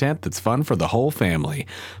content that's fun for the whole family.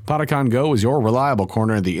 Podicon Go is your reliable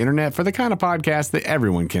corner of the internet for the kind of podcast that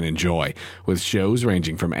everyone can enjoy, with shows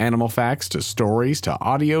ranging from animal facts to stories to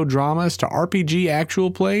audio dramas to RPG actual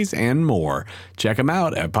plays and more. Check them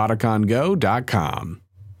out at podicongo.com.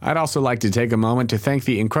 I'd also like to take a moment to thank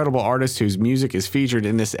the incredible artists whose music is featured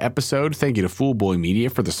in this episode. Thank you to Foolboy Media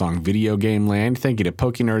for the song Video Game Land. Thank you to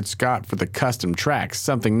PokeNerd Scott for the custom tracks,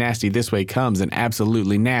 Something Nasty This Way Comes and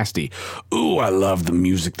Absolutely Nasty. Ooh, I love the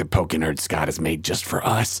music that PokeNerd Scott has made just for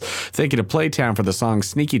us. Thank you to Playtown for the song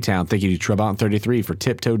Sneaky Town. Thank you to Trabant33 for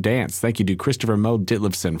Tiptoe Dance. Thank you to Christopher Mo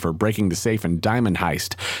Ditlevson for Breaking the Safe and Diamond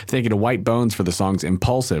Heist. Thank you to White Bones for the songs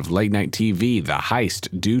Impulsive, Late Night TV, The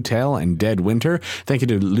Heist, Do Tell, and Dead Winter. Thank you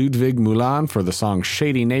to Ludwig Mulan for the song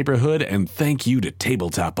Shady Neighborhood, and thank you to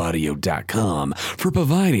tabletopaudio.com for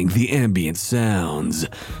providing the ambient sounds.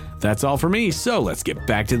 That's all for me, so let's get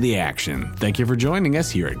back to the action. Thank you for joining us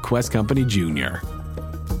here at Quest Company Jr.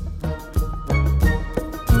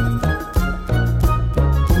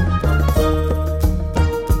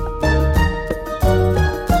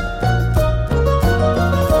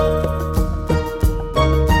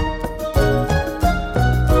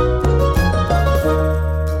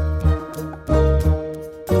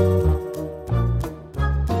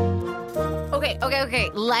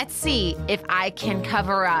 Let's see if I can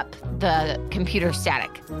cover up the computer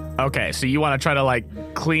static. Okay, so you want to try to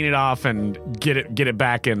like clean it off and get it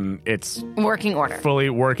back in its working order. Fully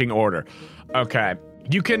working order. Okay.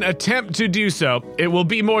 You can attempt to do so. It will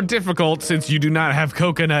be more difficult since you do not have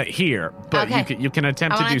Coconut here, but okay. you can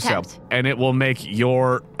attempt to do so, and it will make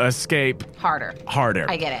your escape harder.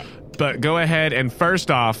 I get it. But go ahead and first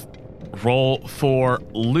off, roll for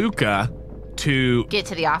Luca to get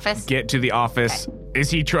to the office. Okay. Is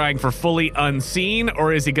he trying for fully unseen,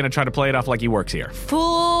 or is he going to try to play it off like he works here?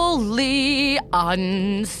 Fully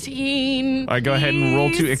unseen. All right, go ahead and roll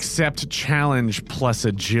to accept challenge plus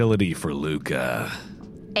agility for Luca.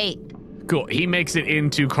 8. Cool. He makes it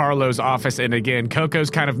into Carlo's office, and again, Coco's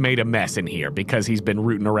kind of made a mess in here because he's been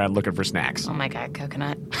rooting around looking for snacks. Oh my God,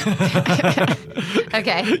 Coconut.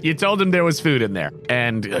 Okay. You told him there was food in there,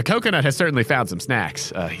 and Coconut has certainly found some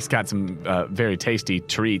snacks. He's got some very tasty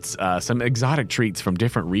treats, some exotic treats from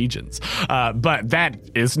different regions, but that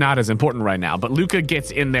is not as important right now. But Luca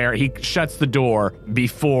gets in there. He shuts the door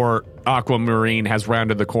before Aquamarine has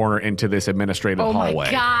rounded the corner into this administrative hallway. Oh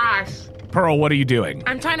my gosh. Pearl, what are you doing?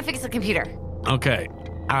 I'm trying to fix the computer. Okay.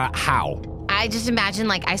 How? I just imagine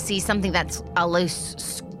like I see something that's a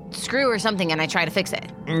loose screw or something and I try to fix it.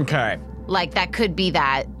 Okay. Like that could be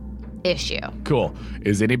that issue. Cool.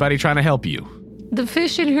 Is anybody trying to help you? The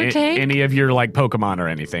fish in her tank? Any of your like Pokemon or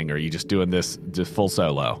anything? Or are you just doing this just full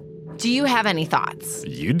solo? Do you have any thoughts?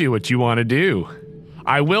 You do what you want to do.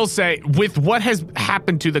 I will say, with what has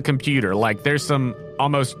happened to the computer, like there's some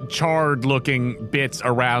almost charred looking bits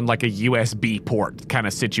around like a USB port kind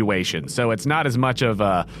of situation. So it's not as much of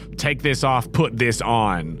a take this off, put this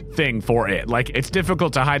on thing for it. Like it's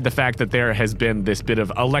difficult to hide the fact that there has been this bit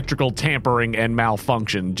of electrical tampering and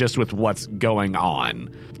malfunction just with what's going on.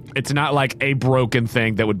 It's not like a broken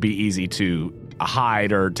thing that would be easy to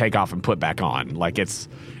hide or take off and put back on. Like it's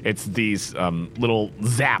these little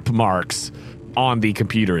zap marks on the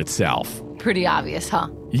computer itself. Pretty obvious, huh?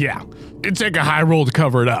 Yeah. It'd take a high roll to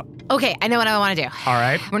cover it up. Okay, I know what I want to do. All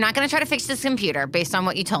right. We're not going to try to fix this computer based on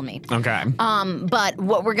what you told me. Okay. But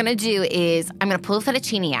what we're going to do is I'm going to pull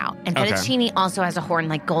Fettuccine out. And Fettuccine also has a horn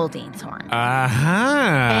like Goldine's horn. Uh-huh.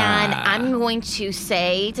 And I'm going to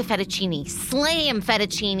say to Fettuccine, slam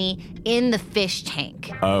Fettuccine in the fish tank.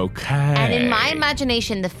 Okay. And in my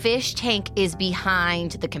imagination, the fish tank is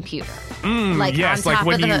behind the computer. Like yes, on top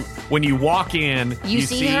like of when you walk in, you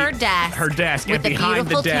see her desk. Her desk, with and behind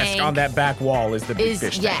the desk tank on that back wall is the big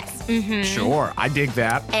fish tank. Yes. Mm-hmm. Sure, I dig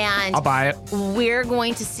that. And I'll buy it. We're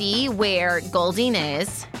going to see where Goldine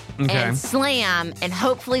is and slam, and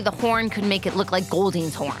hopefully the horn could make it look like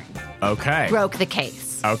Goldine's horn. Okay. Broke the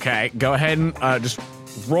case. Okay, go ahead and just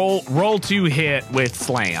roll to hit with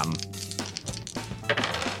slam.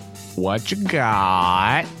 What you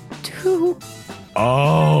got? 2.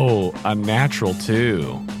 Oh, a natural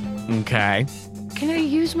 2. Okay. Can I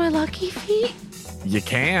use my lucky feet? You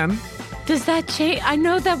can. Does that change? I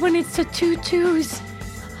know that when it's the 2 2s,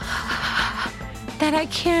 that I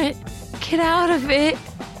can't get out of it.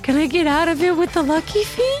 Can I get out of it with the lucky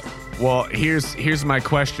feet? Well, here's my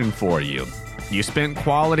question for you. You spent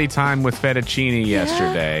quality time with Fettuccine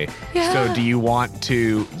yesterday. Yeah. So do you want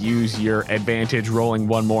to use your advantage rolling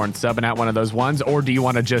one more and subbing out one of those ones? Or do you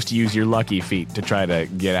want to just use your lucky feet to try to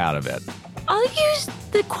get out of it? I'll use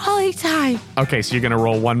the quality time. Okay, so you're going to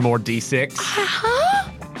roll one more D6? Uh-huh.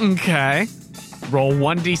 Okay. Roll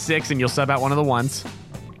 1d6 and you'll sub out one of the ones.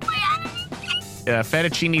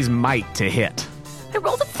 Fettuccine's might to hit. I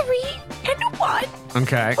rolled a 3 and a 1.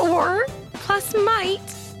 Okay. 4 plus might,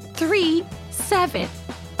 3, 7.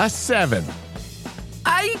 A 7.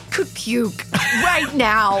 I could puke right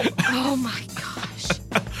now. Oh my gosh.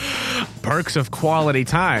 Perks of quality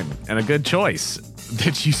time and a good choice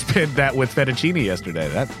that you spent that with Fettuccine yesterday.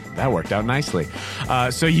 That worked out nicely.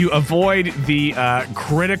 So you avoid the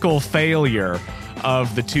critical failure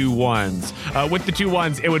of the 2 1s. With the 2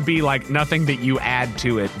 1s, it would be like nothing that you add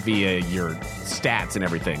to it via your stats and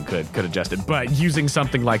everything could adjust it. But using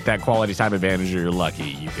something like that quality time advantage or you're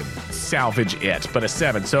lucky, you can salvage it. But a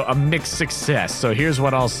 7, so a mixed success. So here's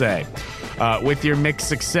what I'll say. With your mixed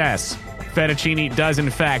success, Fettuccine does in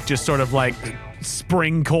fact just sort of like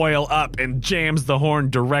spring coil up and jams the horn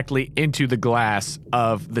directly into the glass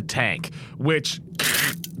of the tank, which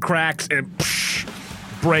cracks and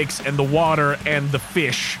breaks, and the water and the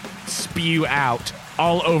fish spew out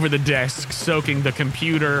all over the desk, soaking the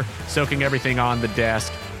computer, soaking everything on the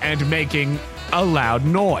desk, and making a loud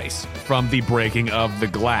noise from the breaking of the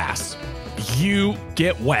glass. You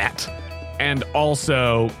get wet and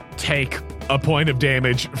also take a point of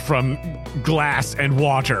damage from glass and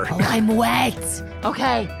water. Oh, I'm wet.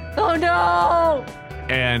 Okay. Oh no!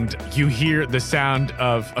 And you hear the sound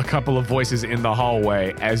of a couple of voices in the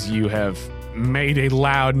hallway as you have made a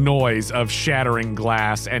loud noise of shattering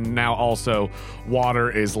glass, and now also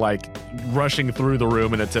water is like rushing through the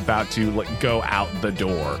room and it's about to like go out the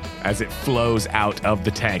door as it flows out of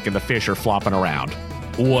the tank and the fish are flopping around.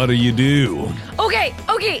 What do you do? Okay.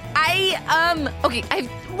 I have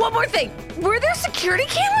one more thing. Were there security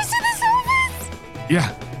cameras in this office?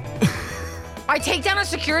 Yeah. I take down a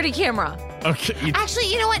security camera. Okay.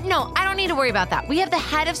 Actually, you know what? No, I don't need to worry about that. We have the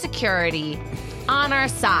head of security on our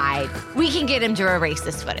side. We can get him to erase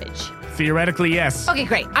this footage. Theoretically, yes. Okay,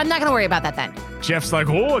 great. I'm not going to worry about that then. Jeff's like,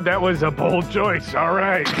 oh, That was a bold choice. All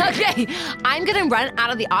right. Okay, I'm going to run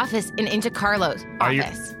out of the office and into Carlo's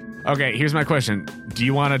office. okay, here's my question. Do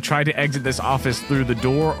you want to try to exit this office through the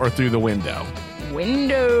door or through the window?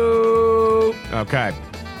 Window. Okay.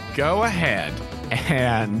 Go ahead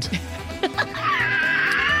and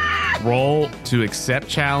roll to accept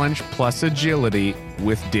challenge plus agility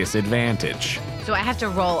with disadvantage. So I have to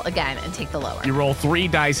roll again and take the lower. You roll 3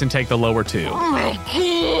 dice and take the lower 2. Oh my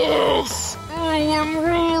gosh. I am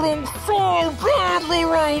rolling so badly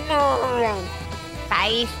right now.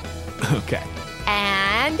 5. Okay.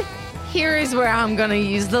 And here is where I'm going to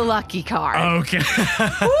use the lucky card. Okay.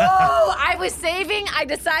 I was saving. I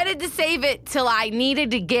decided to save it till I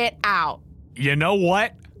needed to get out. You know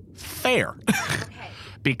what? Fair.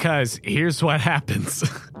 Because here's what happens.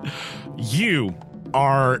 You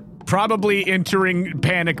are probably entering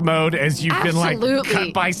panic mode as you've been like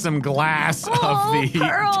cut by some glass of the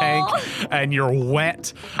Pearl. tank and you're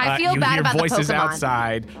wet. I feel you bad hear about voices the Pokemon.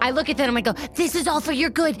 outside. I look at them and I go, this is all for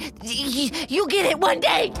your good. You'll get it one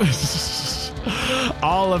day.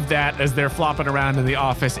 All of that as they're flopping around in the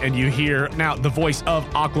office, and you hear now the voice of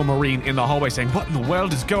Aquamarine in the hallway saying, what in the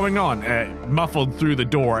world is going on? Muffled through the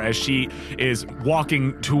door as she is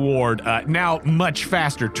walking toward, now much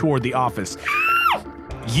faster toward the office.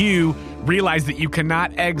 You realize that you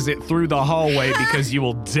cannot exit through the hallway because you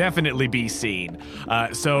will definitely be seen.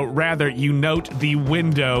 So rather, you note the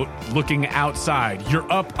window looking outside. You're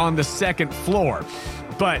up on the 2nd floor.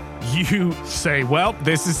 But you say, well,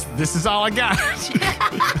 this is all I got.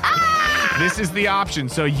 This is the option.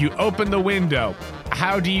 So you open the window.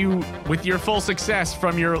 How do you, with your full success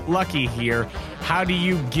from your lucky here, how do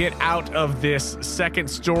you get out of this 2nd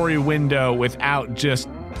story window without just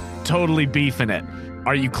totally beefing it?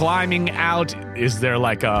 Are you climbing out? Is there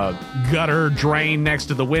like a gutter drain next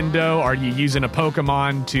to the window? Are you using a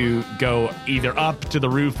Pokemon to go either up to the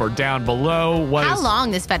roof or down below? How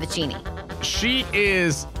long is Fettuccine? She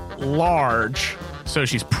is large, so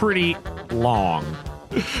she's pretty long.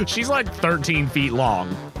 She's like 13 feet long.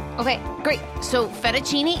 Okay, great. So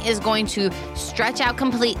Fettuccine is going to stretch out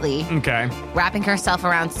completely. Okay. Wrapping herself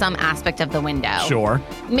around some aspect of the window. Sure.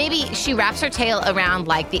 Maybe she wraps her tail around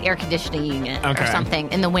like the air conditioning unit or Okay.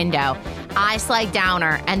 something in the window. I slide down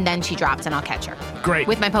her and then she drops and I'll catch her. Great.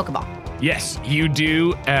 With my Pokeball. Yes, you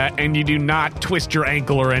do, and you do not twist your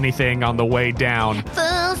ankle or anything on the way down.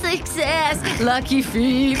 Full success, lucky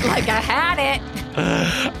feet, like I had it.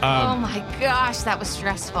 Oh my gosh, that was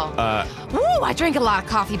stressful. Woo, I drank a lot of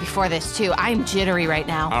coffee before this too. I'm jittery right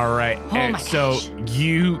now. All right. Oh my so gosh.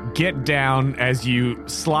 you get down as you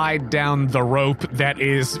slide down the rope that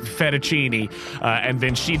is Fettuccine, and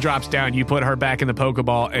then she drops down. You put her back in the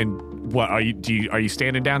Pokeball, and what are you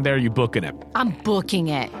standing down there? Are you booking it? I'm booking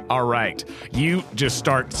it. All right. You just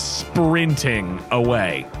start sprinting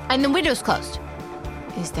away. And the window's closed.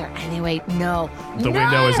 Is there any way? No. The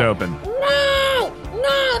window is open. No!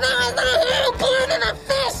 No, that was the whole point of the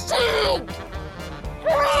fish tank!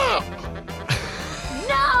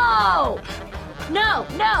 No! No,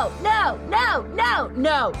 no, no, no, no,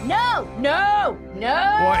 no, no, no, no.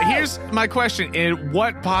 Well, here's my question. In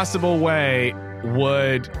what possible way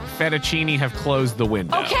would Fettuccine have closed the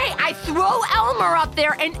window? Okay, I throw Elmer up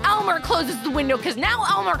there and Elmer closes the window because now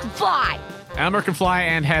Elmer can fly. Elmer can fly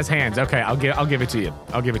and has hands. Okay, I'll give it to you.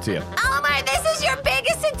 I'll give it to you. Elmer, this is your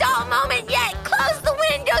biggest adult moment yet. Close the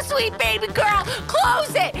window, sweet baby girl.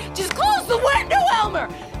 Close it. Just close the window, Elmer.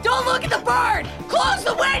 Don't look at the bird. Close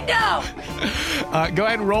the window. Go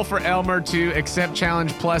ahead and roll for Elmer to accept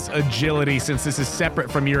challenge plus agility, since this is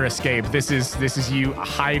separate from your escape. This is you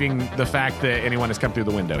hiding the fact that anyone has come through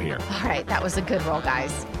the window here. All right, that was a good roll,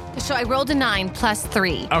 guys. So I rolled a 9 plus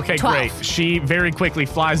 3. Okay, 12. great. She very quickly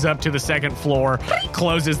flies up to the second floor,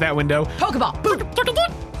 closes that window. Pokeball. Boop.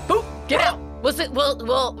 Boop. Get out.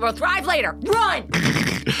 We'll thrive later. Run.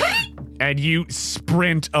 And you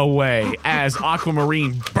sprint away as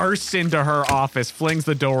Aquamarine bursts into her office, flings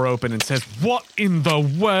the door open, and says, "What in the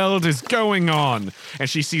world is going on?" And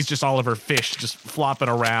she sees just all of her fish just flopping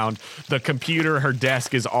around. The computer, her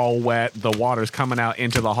desk is all wet. The water's coming out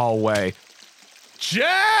into the hallway.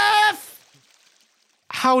 Jeff!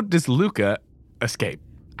 How does Luca escape?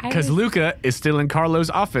 Because Luca is still in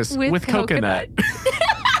Carlo's office with Coconut.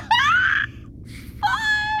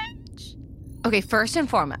 Okay, first and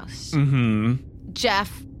foremost,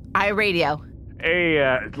 Jeff, iRadio.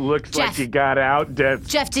 Hey, looks Jeff. like you got out.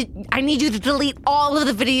 Jeff, I need you to delete all of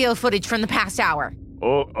the video footage from the past hour.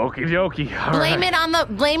 Oh, okie dokie. Blame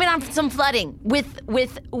it on some flooding with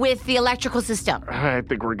the electrical system. I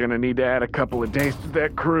think we're gonna need to add a couple of days to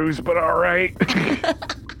that cruise, but all right.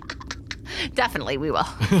 Definitely, we will.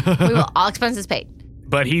 We will. All expenses paid.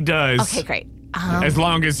 But he does. Okay, great. As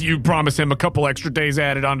long as you promise him a couple extra days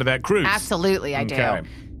added onto that cruise. Absolutely, I Okay. do.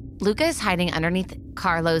 Luca is hiding underneath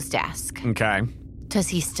Carlo's desk. Okay. Does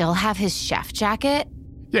he still have his chef jacket?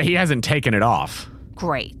 Yeah, he hasn't taken it off.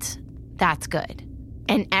 Great. That's good.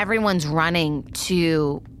 And everyone's running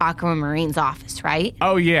to Aquamarine's office, right?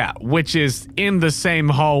 Oh, yeah, which is in the same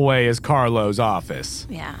hallway as Carlo's office.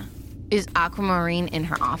 Yeah. Is Aquamarine in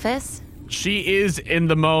her office? She is in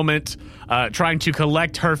the moment trying to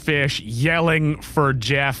collect her fish, yelling for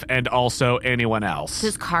Jeff and also anyone else.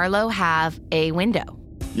 Does Carlo have a window?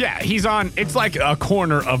 Yeah, it's like a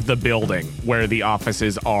corner of the building where the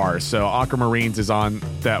offices are. So Aquamarine's is on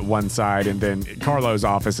that one side, and then Carlo's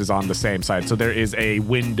office is on the same side. So there is a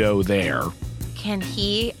window there. Can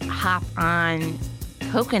he hop on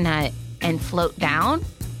Coconut and float down?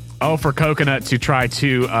 Oh, for Coconut to try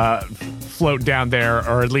to float down there,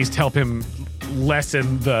 or at least help him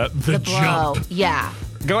lessen the Blow. jump. Yeah.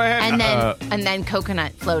 Go ahead. And then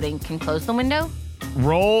Coconut floating can close the window?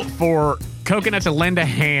 Roll for Coconut to lend a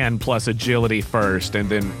hand plus agility first, and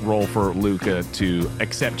then roll for Luca to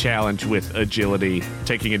accept challenge with agility,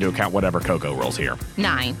 taking into account whatever Coco rolls here.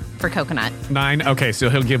 9 for Coconut. 9? Okay, so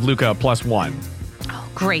he'll give Luca a +1. Oh,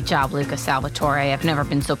 great job, Luca Salvatore. I've never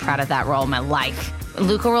been so proud of that roll in my life.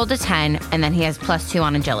 Luca rolled a 10, and then he has +2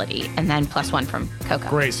 on agility, and then +1 from Coco.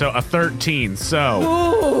 Great, so a 13. So,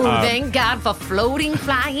 Ooh, thank God for floating,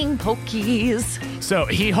 flying pokies. so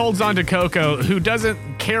he holds on to Coco, who doesn't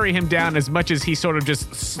carry him down as much as he sort of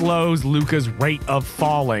just slows Luca's rate of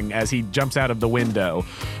falling as he jumps out of the window.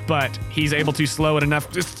 But he's able to slow it enough.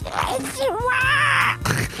 Just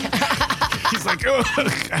he's like, oh,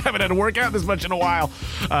 I haven't had to work out this much in a while.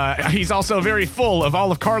 He's also very full of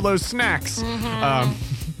all of Carlo's snacks.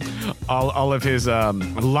 All of his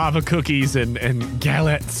lava cookies and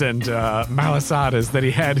galettes and malasadas that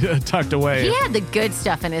he had tucked away. He had the good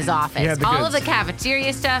stuff in his office. All of the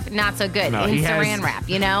cafeteria stuff, not so good. No, in he has- saran wrap,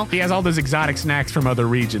 you know? He has all those exotic snacks from other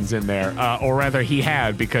regions in there, or rather he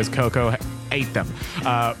had, because Coco ate them.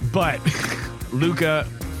 But Luca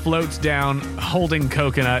floats down holding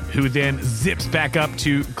Coconut, who then zips back up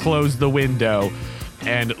to close the window,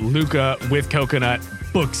 and Luca with Coconut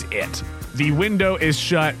books it. The window is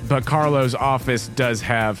shut, but Carlo's office does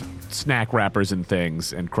have snack wrappers and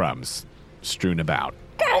things and crumbs strewn about.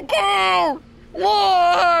 Coco!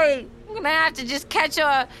 Why? I'm gonna have to just catch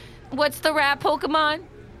what's the rat Pokemon?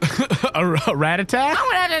 a Rattata? I'm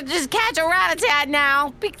gonna have to just catch a Rattata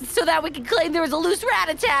now so that we can claim there was a loose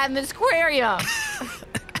Rattata in this aquarium.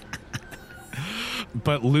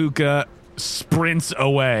 But Luca sprints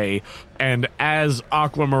away, and as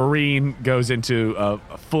Aquamarine goes into a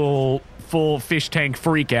full fish tank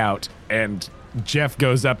freak out, and Jeff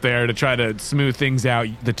goes up there to try to smooth things out,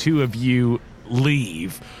 the two of you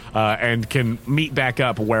leave and can meet back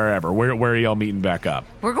up wherever. Where are y'all meeting back up?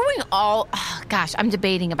 We're going I'm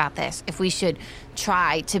debating about this. If we should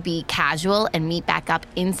try to be casual and meet back up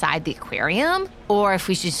inside the aquarium, or if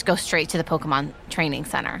we should just go straight to the Pokemon training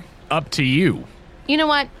center. Up to you. You know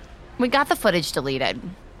what? We got the footage deleted.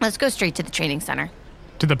 Let's go straight to the training center.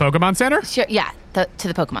 To the Pokemon Center? Sure, yeah, to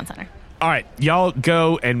the Pokemon Center. All right, y'all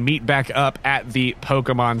go and meet back up at the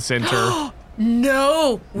Pokemon Center.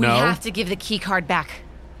 No! We No? have to give the key card back.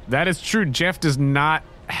 That is true. Jeff does not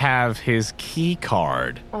have his key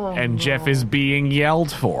card, and Jeff is being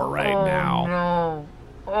yelled for right now. No.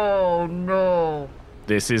 Oh, no.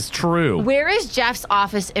 This is true. Where is Jeff's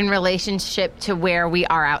office in relationship to where we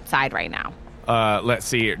are outside right now? Let's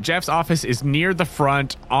see here. Jeff's office is near the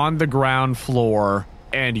front on the ground floor,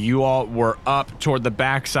 and you all were up toward the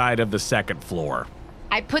backside of the second floor.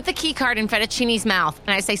 I put the key card in Fettuccine's mouth,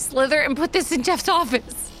 and I say, Slither and put this in Jeff's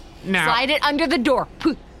office. Now, Slide it under the door.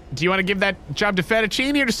 do you want to give that job to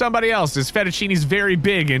Fettuccine or to somebody else? Because Fettuccine's very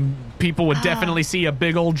big, and people would definitely see a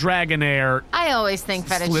big old Dragonair. I always think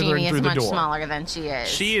slithering Fettuccine through is the much door. smaller than she is.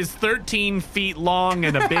 She is 13 feet long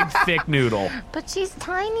and a big, thick noodle. But she's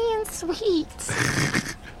tiny and sweet.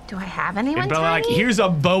 Do I have anyone And Bella, like, tiny? here's a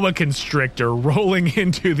boa constrictor rolling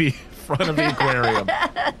into the front of the aquarium.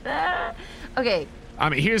 Okay. I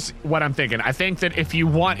mean, here's what I'm thinking. I think that if you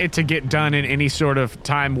want it to get done in any sort of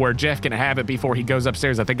time where Jeff can have it before he goes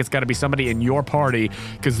upstairs, I think it's got to be somebody in your party,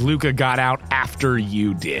 because Luca got out after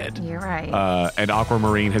you did. You're right. And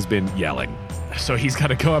Aquamarine has been yelling. So he's got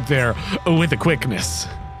to go up there with a quickness.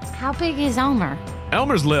 How big is Elmer?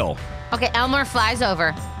 Elmer's Lil. Okay, Elmer flies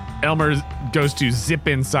over. Elmer goes to zip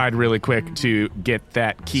inside really quick to get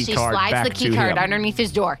that key She card slides back the to key card him. underneath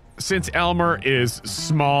his door. Since Elmer is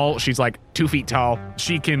small, she's like 2 feet tall,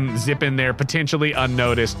 she can zip in there potentially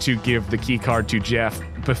unnoticed to give the key card to Jeff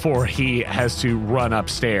before he has to run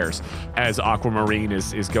upstairs as Aquamarine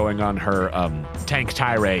is going on her tank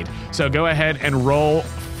tirade. So go ahead and roll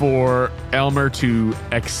for Elmer to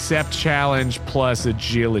accept challenge plus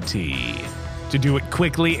agility to do it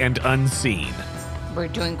quickly and unseen. We're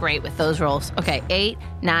doing great with those rolls. Okay, 8,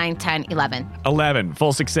 9, 10, 11. 11,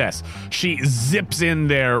 full success. She zips in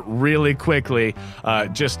there really quickly,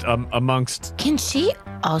 just amongst... Can she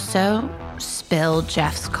also spill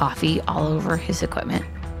Jeff's coffee all over his equipment?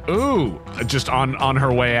 Ooh, just on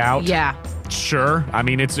her way out? Yeah. Sure. I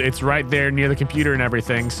mean, it's right there near the computer and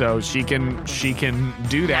everything, so she can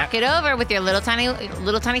do that. Knock it over with your little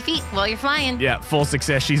tiny feet while you're flying. Yeah, full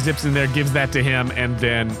success. She zips in there, gives that to him, and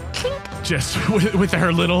then just with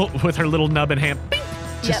her little nub in hand, bing,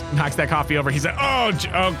 just knocks that coffee over. He's like,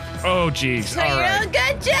 oh, geez. So All you're right. doing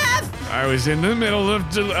good, Jeff. I was in the middle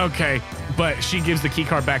of okay, but she gives the key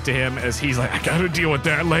card back to him as he's like, I gotta deal with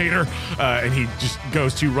that later, and he just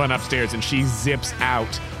goes to run upstairs, and she zips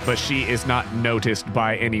out, but she is not noticed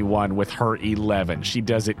by anyone with her 11. She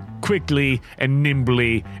does it quickly and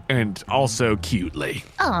nimbly and also cutely.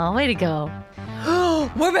 Oh, way to go.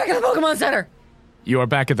 We're back at the Pokemon Center. You are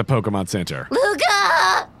back at the Pokemon Center.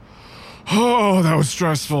 Luca! Oh, that was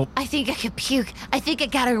stressful. I think I could puke. I think I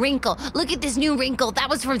got a wrinkle. Look at this new wrinkle. That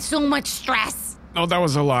was from so much stress. Oh, that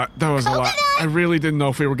was a lot. Coconut! I really didn't know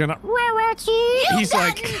if we were gonna... You've He's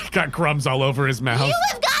got crumbs all over his mouth. You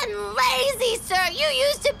have gotten lazy, sir. You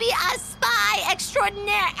used to be a spy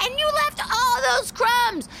extraordinaire, and you left all those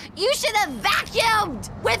crumbs. You should have vacuumed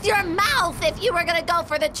with your mouth if you were gonna go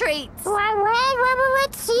for the treats. I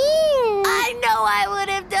know I would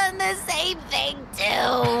have done the same thing,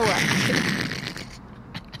 too.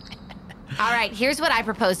 All right, here's what I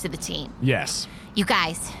propose to the team. Yes. You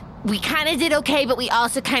guys, we kind of did okay, but we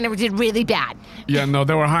also kind of did really bad. Yeah, no,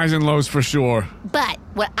 there were highs and lows for sure. But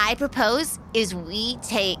what I propose is we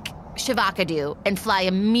take Shavakadu and fly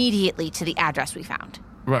immediately to the address we found.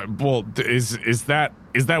 Right. Well, is that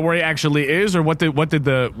where he actually is, or what did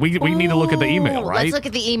we need to look at the email, Ooh, right? Let's look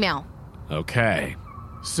at the email. Okay.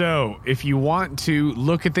 So, if you want to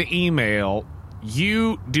look at the email,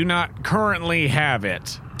 you do not currently have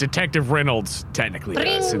it. Detective Reynolds technically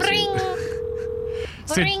does. Bring,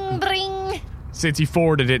 Since, bring, bring, since you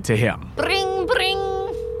forwarded it to him. bring, bring,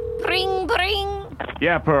 bring, bring.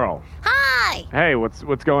 Yeah, Pearl. Hi. Hey, what's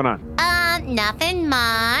going on? Nothing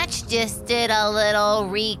much. Just did a little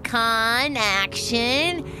recon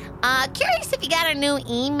action. Curious if you got a new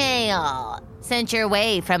email sent your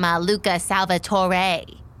way from Luca Salvatore.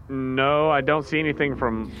 No, I don't see anything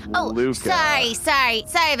from Luca. Sorry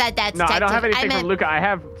about that, Detective. No, I don't have anything from Luca. I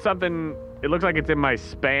have something. It looks like it's in my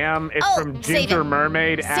spam. It's from Ginger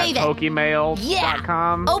Mermaid at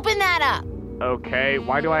Pokemail.com. Yeah. Open that up. Okay.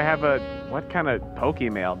 Why do I have what kind of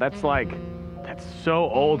Pokemail? That's so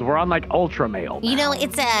old. We're on like Ultra Mail now. You know, I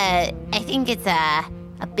think it's a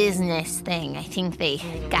business thing. I think they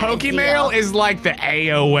got Pokemail is like the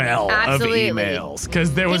AOL of emails.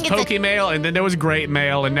 Because there was Pokemail and then there was Great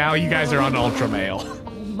Mail and now you guys are on Ultra Mail.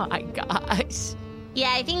 Oh my gosh.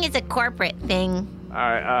 Yeah, I think it's a corporate thing. All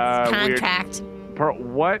right. Contract. Pearl,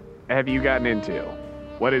 what have you gotten into?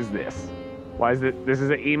 What is this? Why is it? This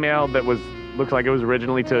is an email that looks like it was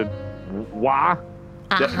originally to WA.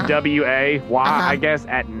 W-A, I guess,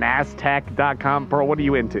 at NASTech.com. Pearl, what are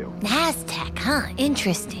you into? NASTech, huh?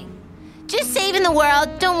 Interesting. Just saving the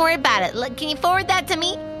world. Don't worry about it. Look, can you forward that to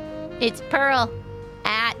me? It's Pearl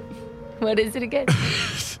at... What is it again?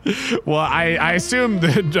 Well, I assume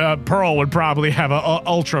that Pearl would probably have a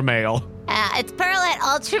Ultra Mail. It's Pearl at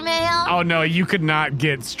Ultramail. Oh, no, you could not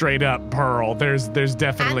get straight up Pearl. There's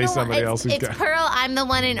definitely somebody else who's got... It's Pearl. I'm the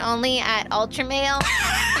one and only at Ultramail.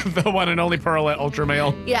 The one and only Pearl at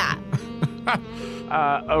Ultramail? Yeah.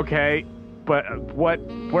 Okay. But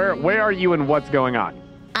where are you and what's going on?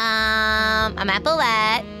 I'm at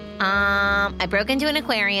Bolette. I broke into an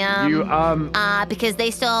aquarium. Because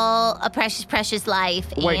they stole a precious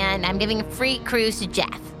life. Wait. And I'm giving a free cruise to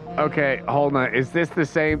Jeff. Okay, hold on. Is this the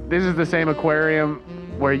same? This is the same aquarium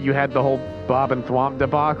where you had the whole Bob and Thwomp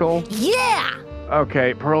debacle? Yeah!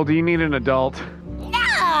 Okay, Pearl, do you need an adult?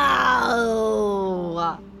 No!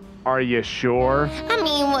 Are you sure? I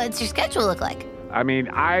mean, what's your schedule look like? I mean,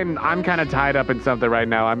 I'm kind of tied up in something right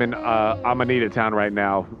now. I'm in Amanita Town right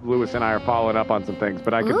now. Lewis and I are following up on some things,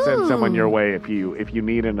 but I could send someone your way if you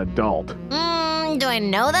need an adult. Do I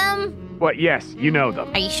know them? Well, yes, you know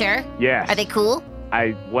them. Are you sure? Yes. Are they cool?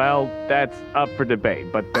 Well, that's up for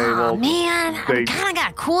debate, but they will... Oh, man, I kind of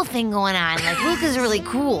got a cool thing going on. Like, Luca's really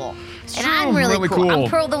cool. And I'm really cool. I'm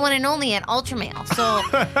Pearl, the one and only at Ultramail. So,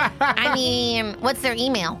 I mean, what's their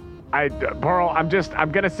email? Pearl, I'm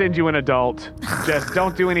gonna send you an adult. Just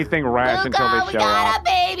don't do anything rash until they show up. We got a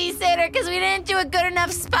babysitter because we didn't do a good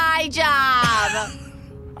enough spy job.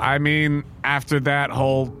 I mean, after that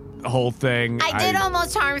whole thing, I did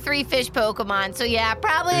almost harm 3 fish Pokemon, so yeah,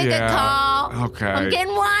 probably a good call. Okay. I'm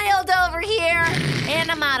getting wild over here, and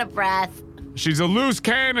I'm out of breath. She's a loose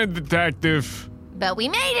cannon, detective. But we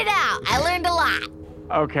made it out. I learned a lot.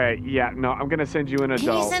 Okay, yeah, no, I'm gonna send you an adult.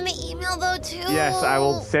 Can you send the email though too? Yes, I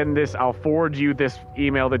will send this. I'll forward you this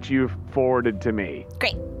email that you've forwarded to me.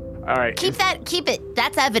 Great. All right. Keep it.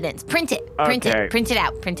 That's evidence. Print it. Print it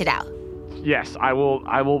out. Yes, I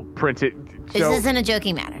will print it. This isn't a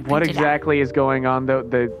joking matter. What exactly is going on, though?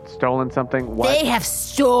 They stolen something? What? They have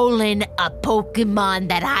stolen a Pokemon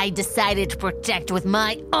that I decided to protect with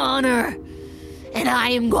my honor. And I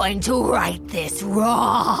am going to right this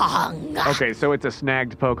wrong. Okay, so it's a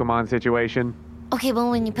snagged Pokemon situation? Okay, well,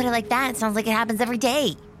 when you put it like that, it sounds like it happens every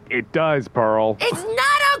day. It does, Pearl. It's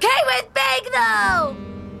not okay with Big, though!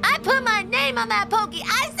 I put my name on that Poke.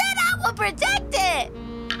 I said I will protect it!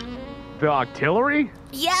 The Octillery?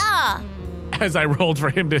 Yeah. As I rolled for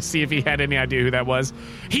him to see if he had any idea who that was,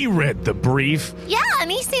 he read the brief. Yeah,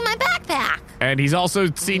 and he's seen my backpack. And he's also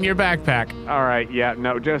seen your backpack. All right, yeah,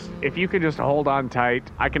 no, if you could just hold on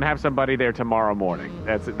tight, I can have somebody there tomorrow morning.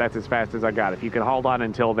 That's as fast as I got. If you can hold on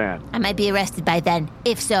until then. I might be arrested by then.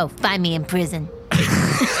 If so, find me in prison.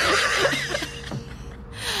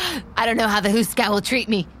 I don't know how the Who Scout will treat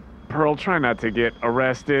me. Pearl, try not to get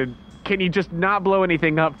arrested. Can you just not blow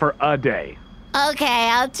anything up for a day? Okay,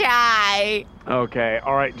 I'll try. Okay,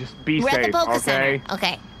 all right, just be We're safe, at the Poke okay? Center.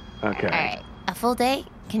 Okay. Okay. All right, a full day?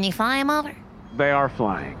 Can you fly him over? They are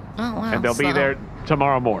flying. Oh, wow. And they'll be there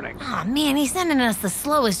tomorrow morning. Oh, man, he's sending us the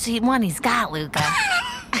slowest one he's got, Luca.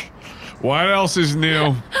 What else is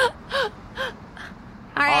new?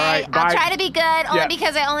 All right, bye. I'll try to be good, only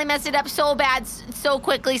because I only messed it up so bad, so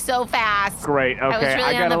quickly, so fast. Great, okay. Really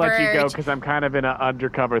I gotta let you go because I'm kind of in an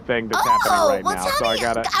undercover thing that's happening right now. Tell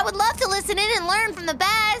so me. I would love to listen in and learn from the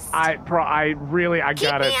best. I Keep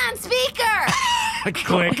gotta... me on speaker.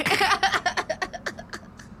 Click.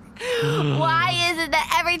 Why is it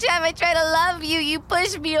that every time I try to love you, you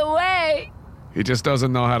push me away? He just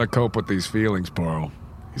doesn't know how to cope with these feelings, Pearl.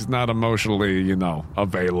 He's not emotionally,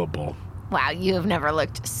 available. Wow, you have never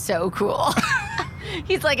looked so cool.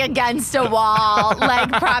 He's like against a wall,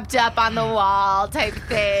 leg propped up on the wall type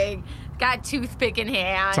thing. Got toothpick in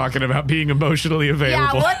hand. Talking about being emotionally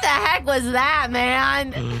available. Yeah, what the heck was that,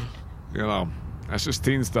 man? You know, that's just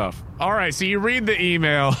teen stuff. All right, so you read the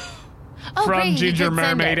email from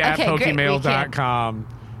gingermermaid at pokemail.com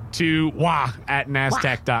to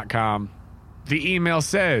wah@nastec.com. The email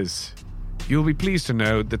says, "You'll be pleased to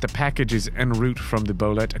know that the package is en route from the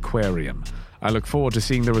Bolette Aquarium. I look forward to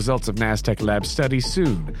seeing the results of Nastec Lab studies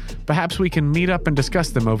soon. Perhaps we can meet up and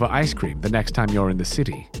discuss them over ice cream the next time you're in the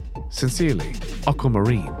city. Sincerely,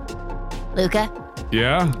 Aquamarine." Luca,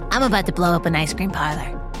 Yeah? I'm about to blow up an ice cream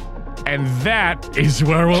parlor. And that is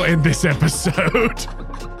where we'll end this episode.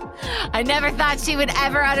 I never thought she would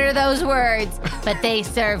ever utter those words. But they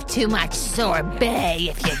serve too much sorbet,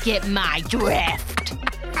 if you get my drift.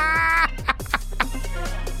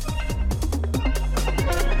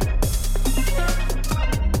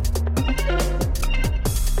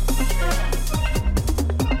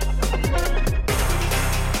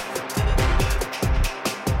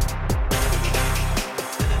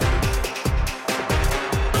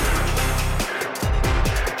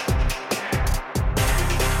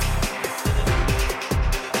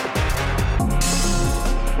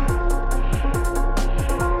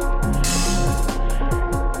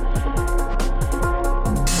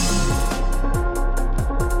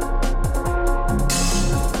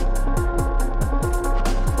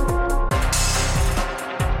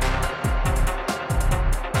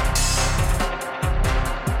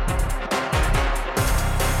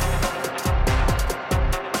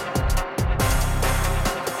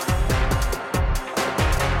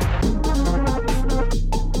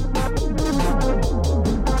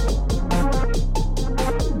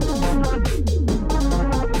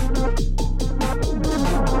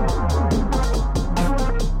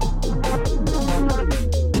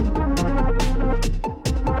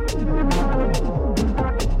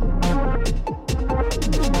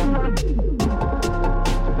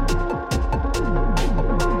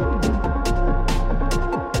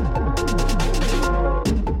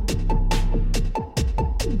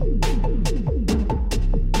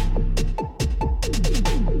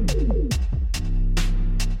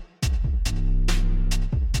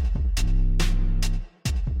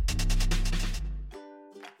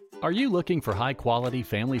 Are you looking for high-quality,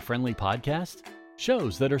 family-friendly podcasts?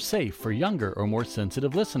 Shows that are safe for younger or more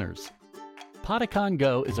sensitive listeners? Podicon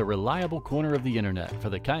Go is a reliable corner of the internet for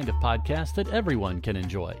the kind of podcast that everyone can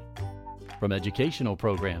enjoy. From educational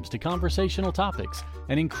programs to conversational topics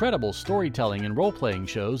and incredible storytelling and role-playing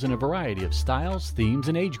shows in a variety of styles, themes,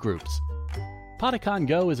 and age groups. Podicon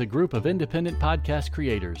Go is a group of independent podcast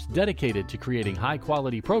creators dedicated to creating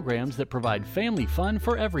high-quality programs that provide family fun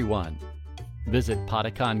for everyone. Visit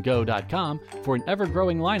podicongo.com for an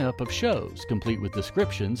ever-growing lineup of shows, complete with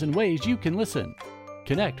descriptions and ways you can listen.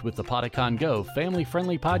 Connect with the Podicon Go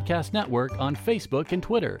family-friendly podcast network on Facebook and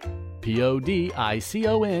Twitter.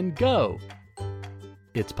 PODICON Go.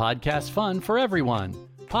 It's podcast fun for everyone.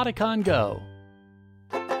 Podicon Go.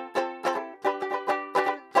 Thank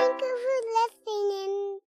you for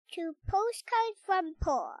listening to Postcard from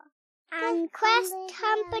Paul and Quest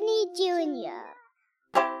Company Jr.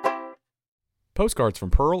 Postcards from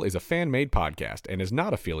Pearl is a fan-made podcast and is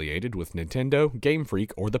not affiliated with Nintendo, Game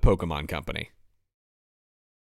Freak, or the Pokemon Company.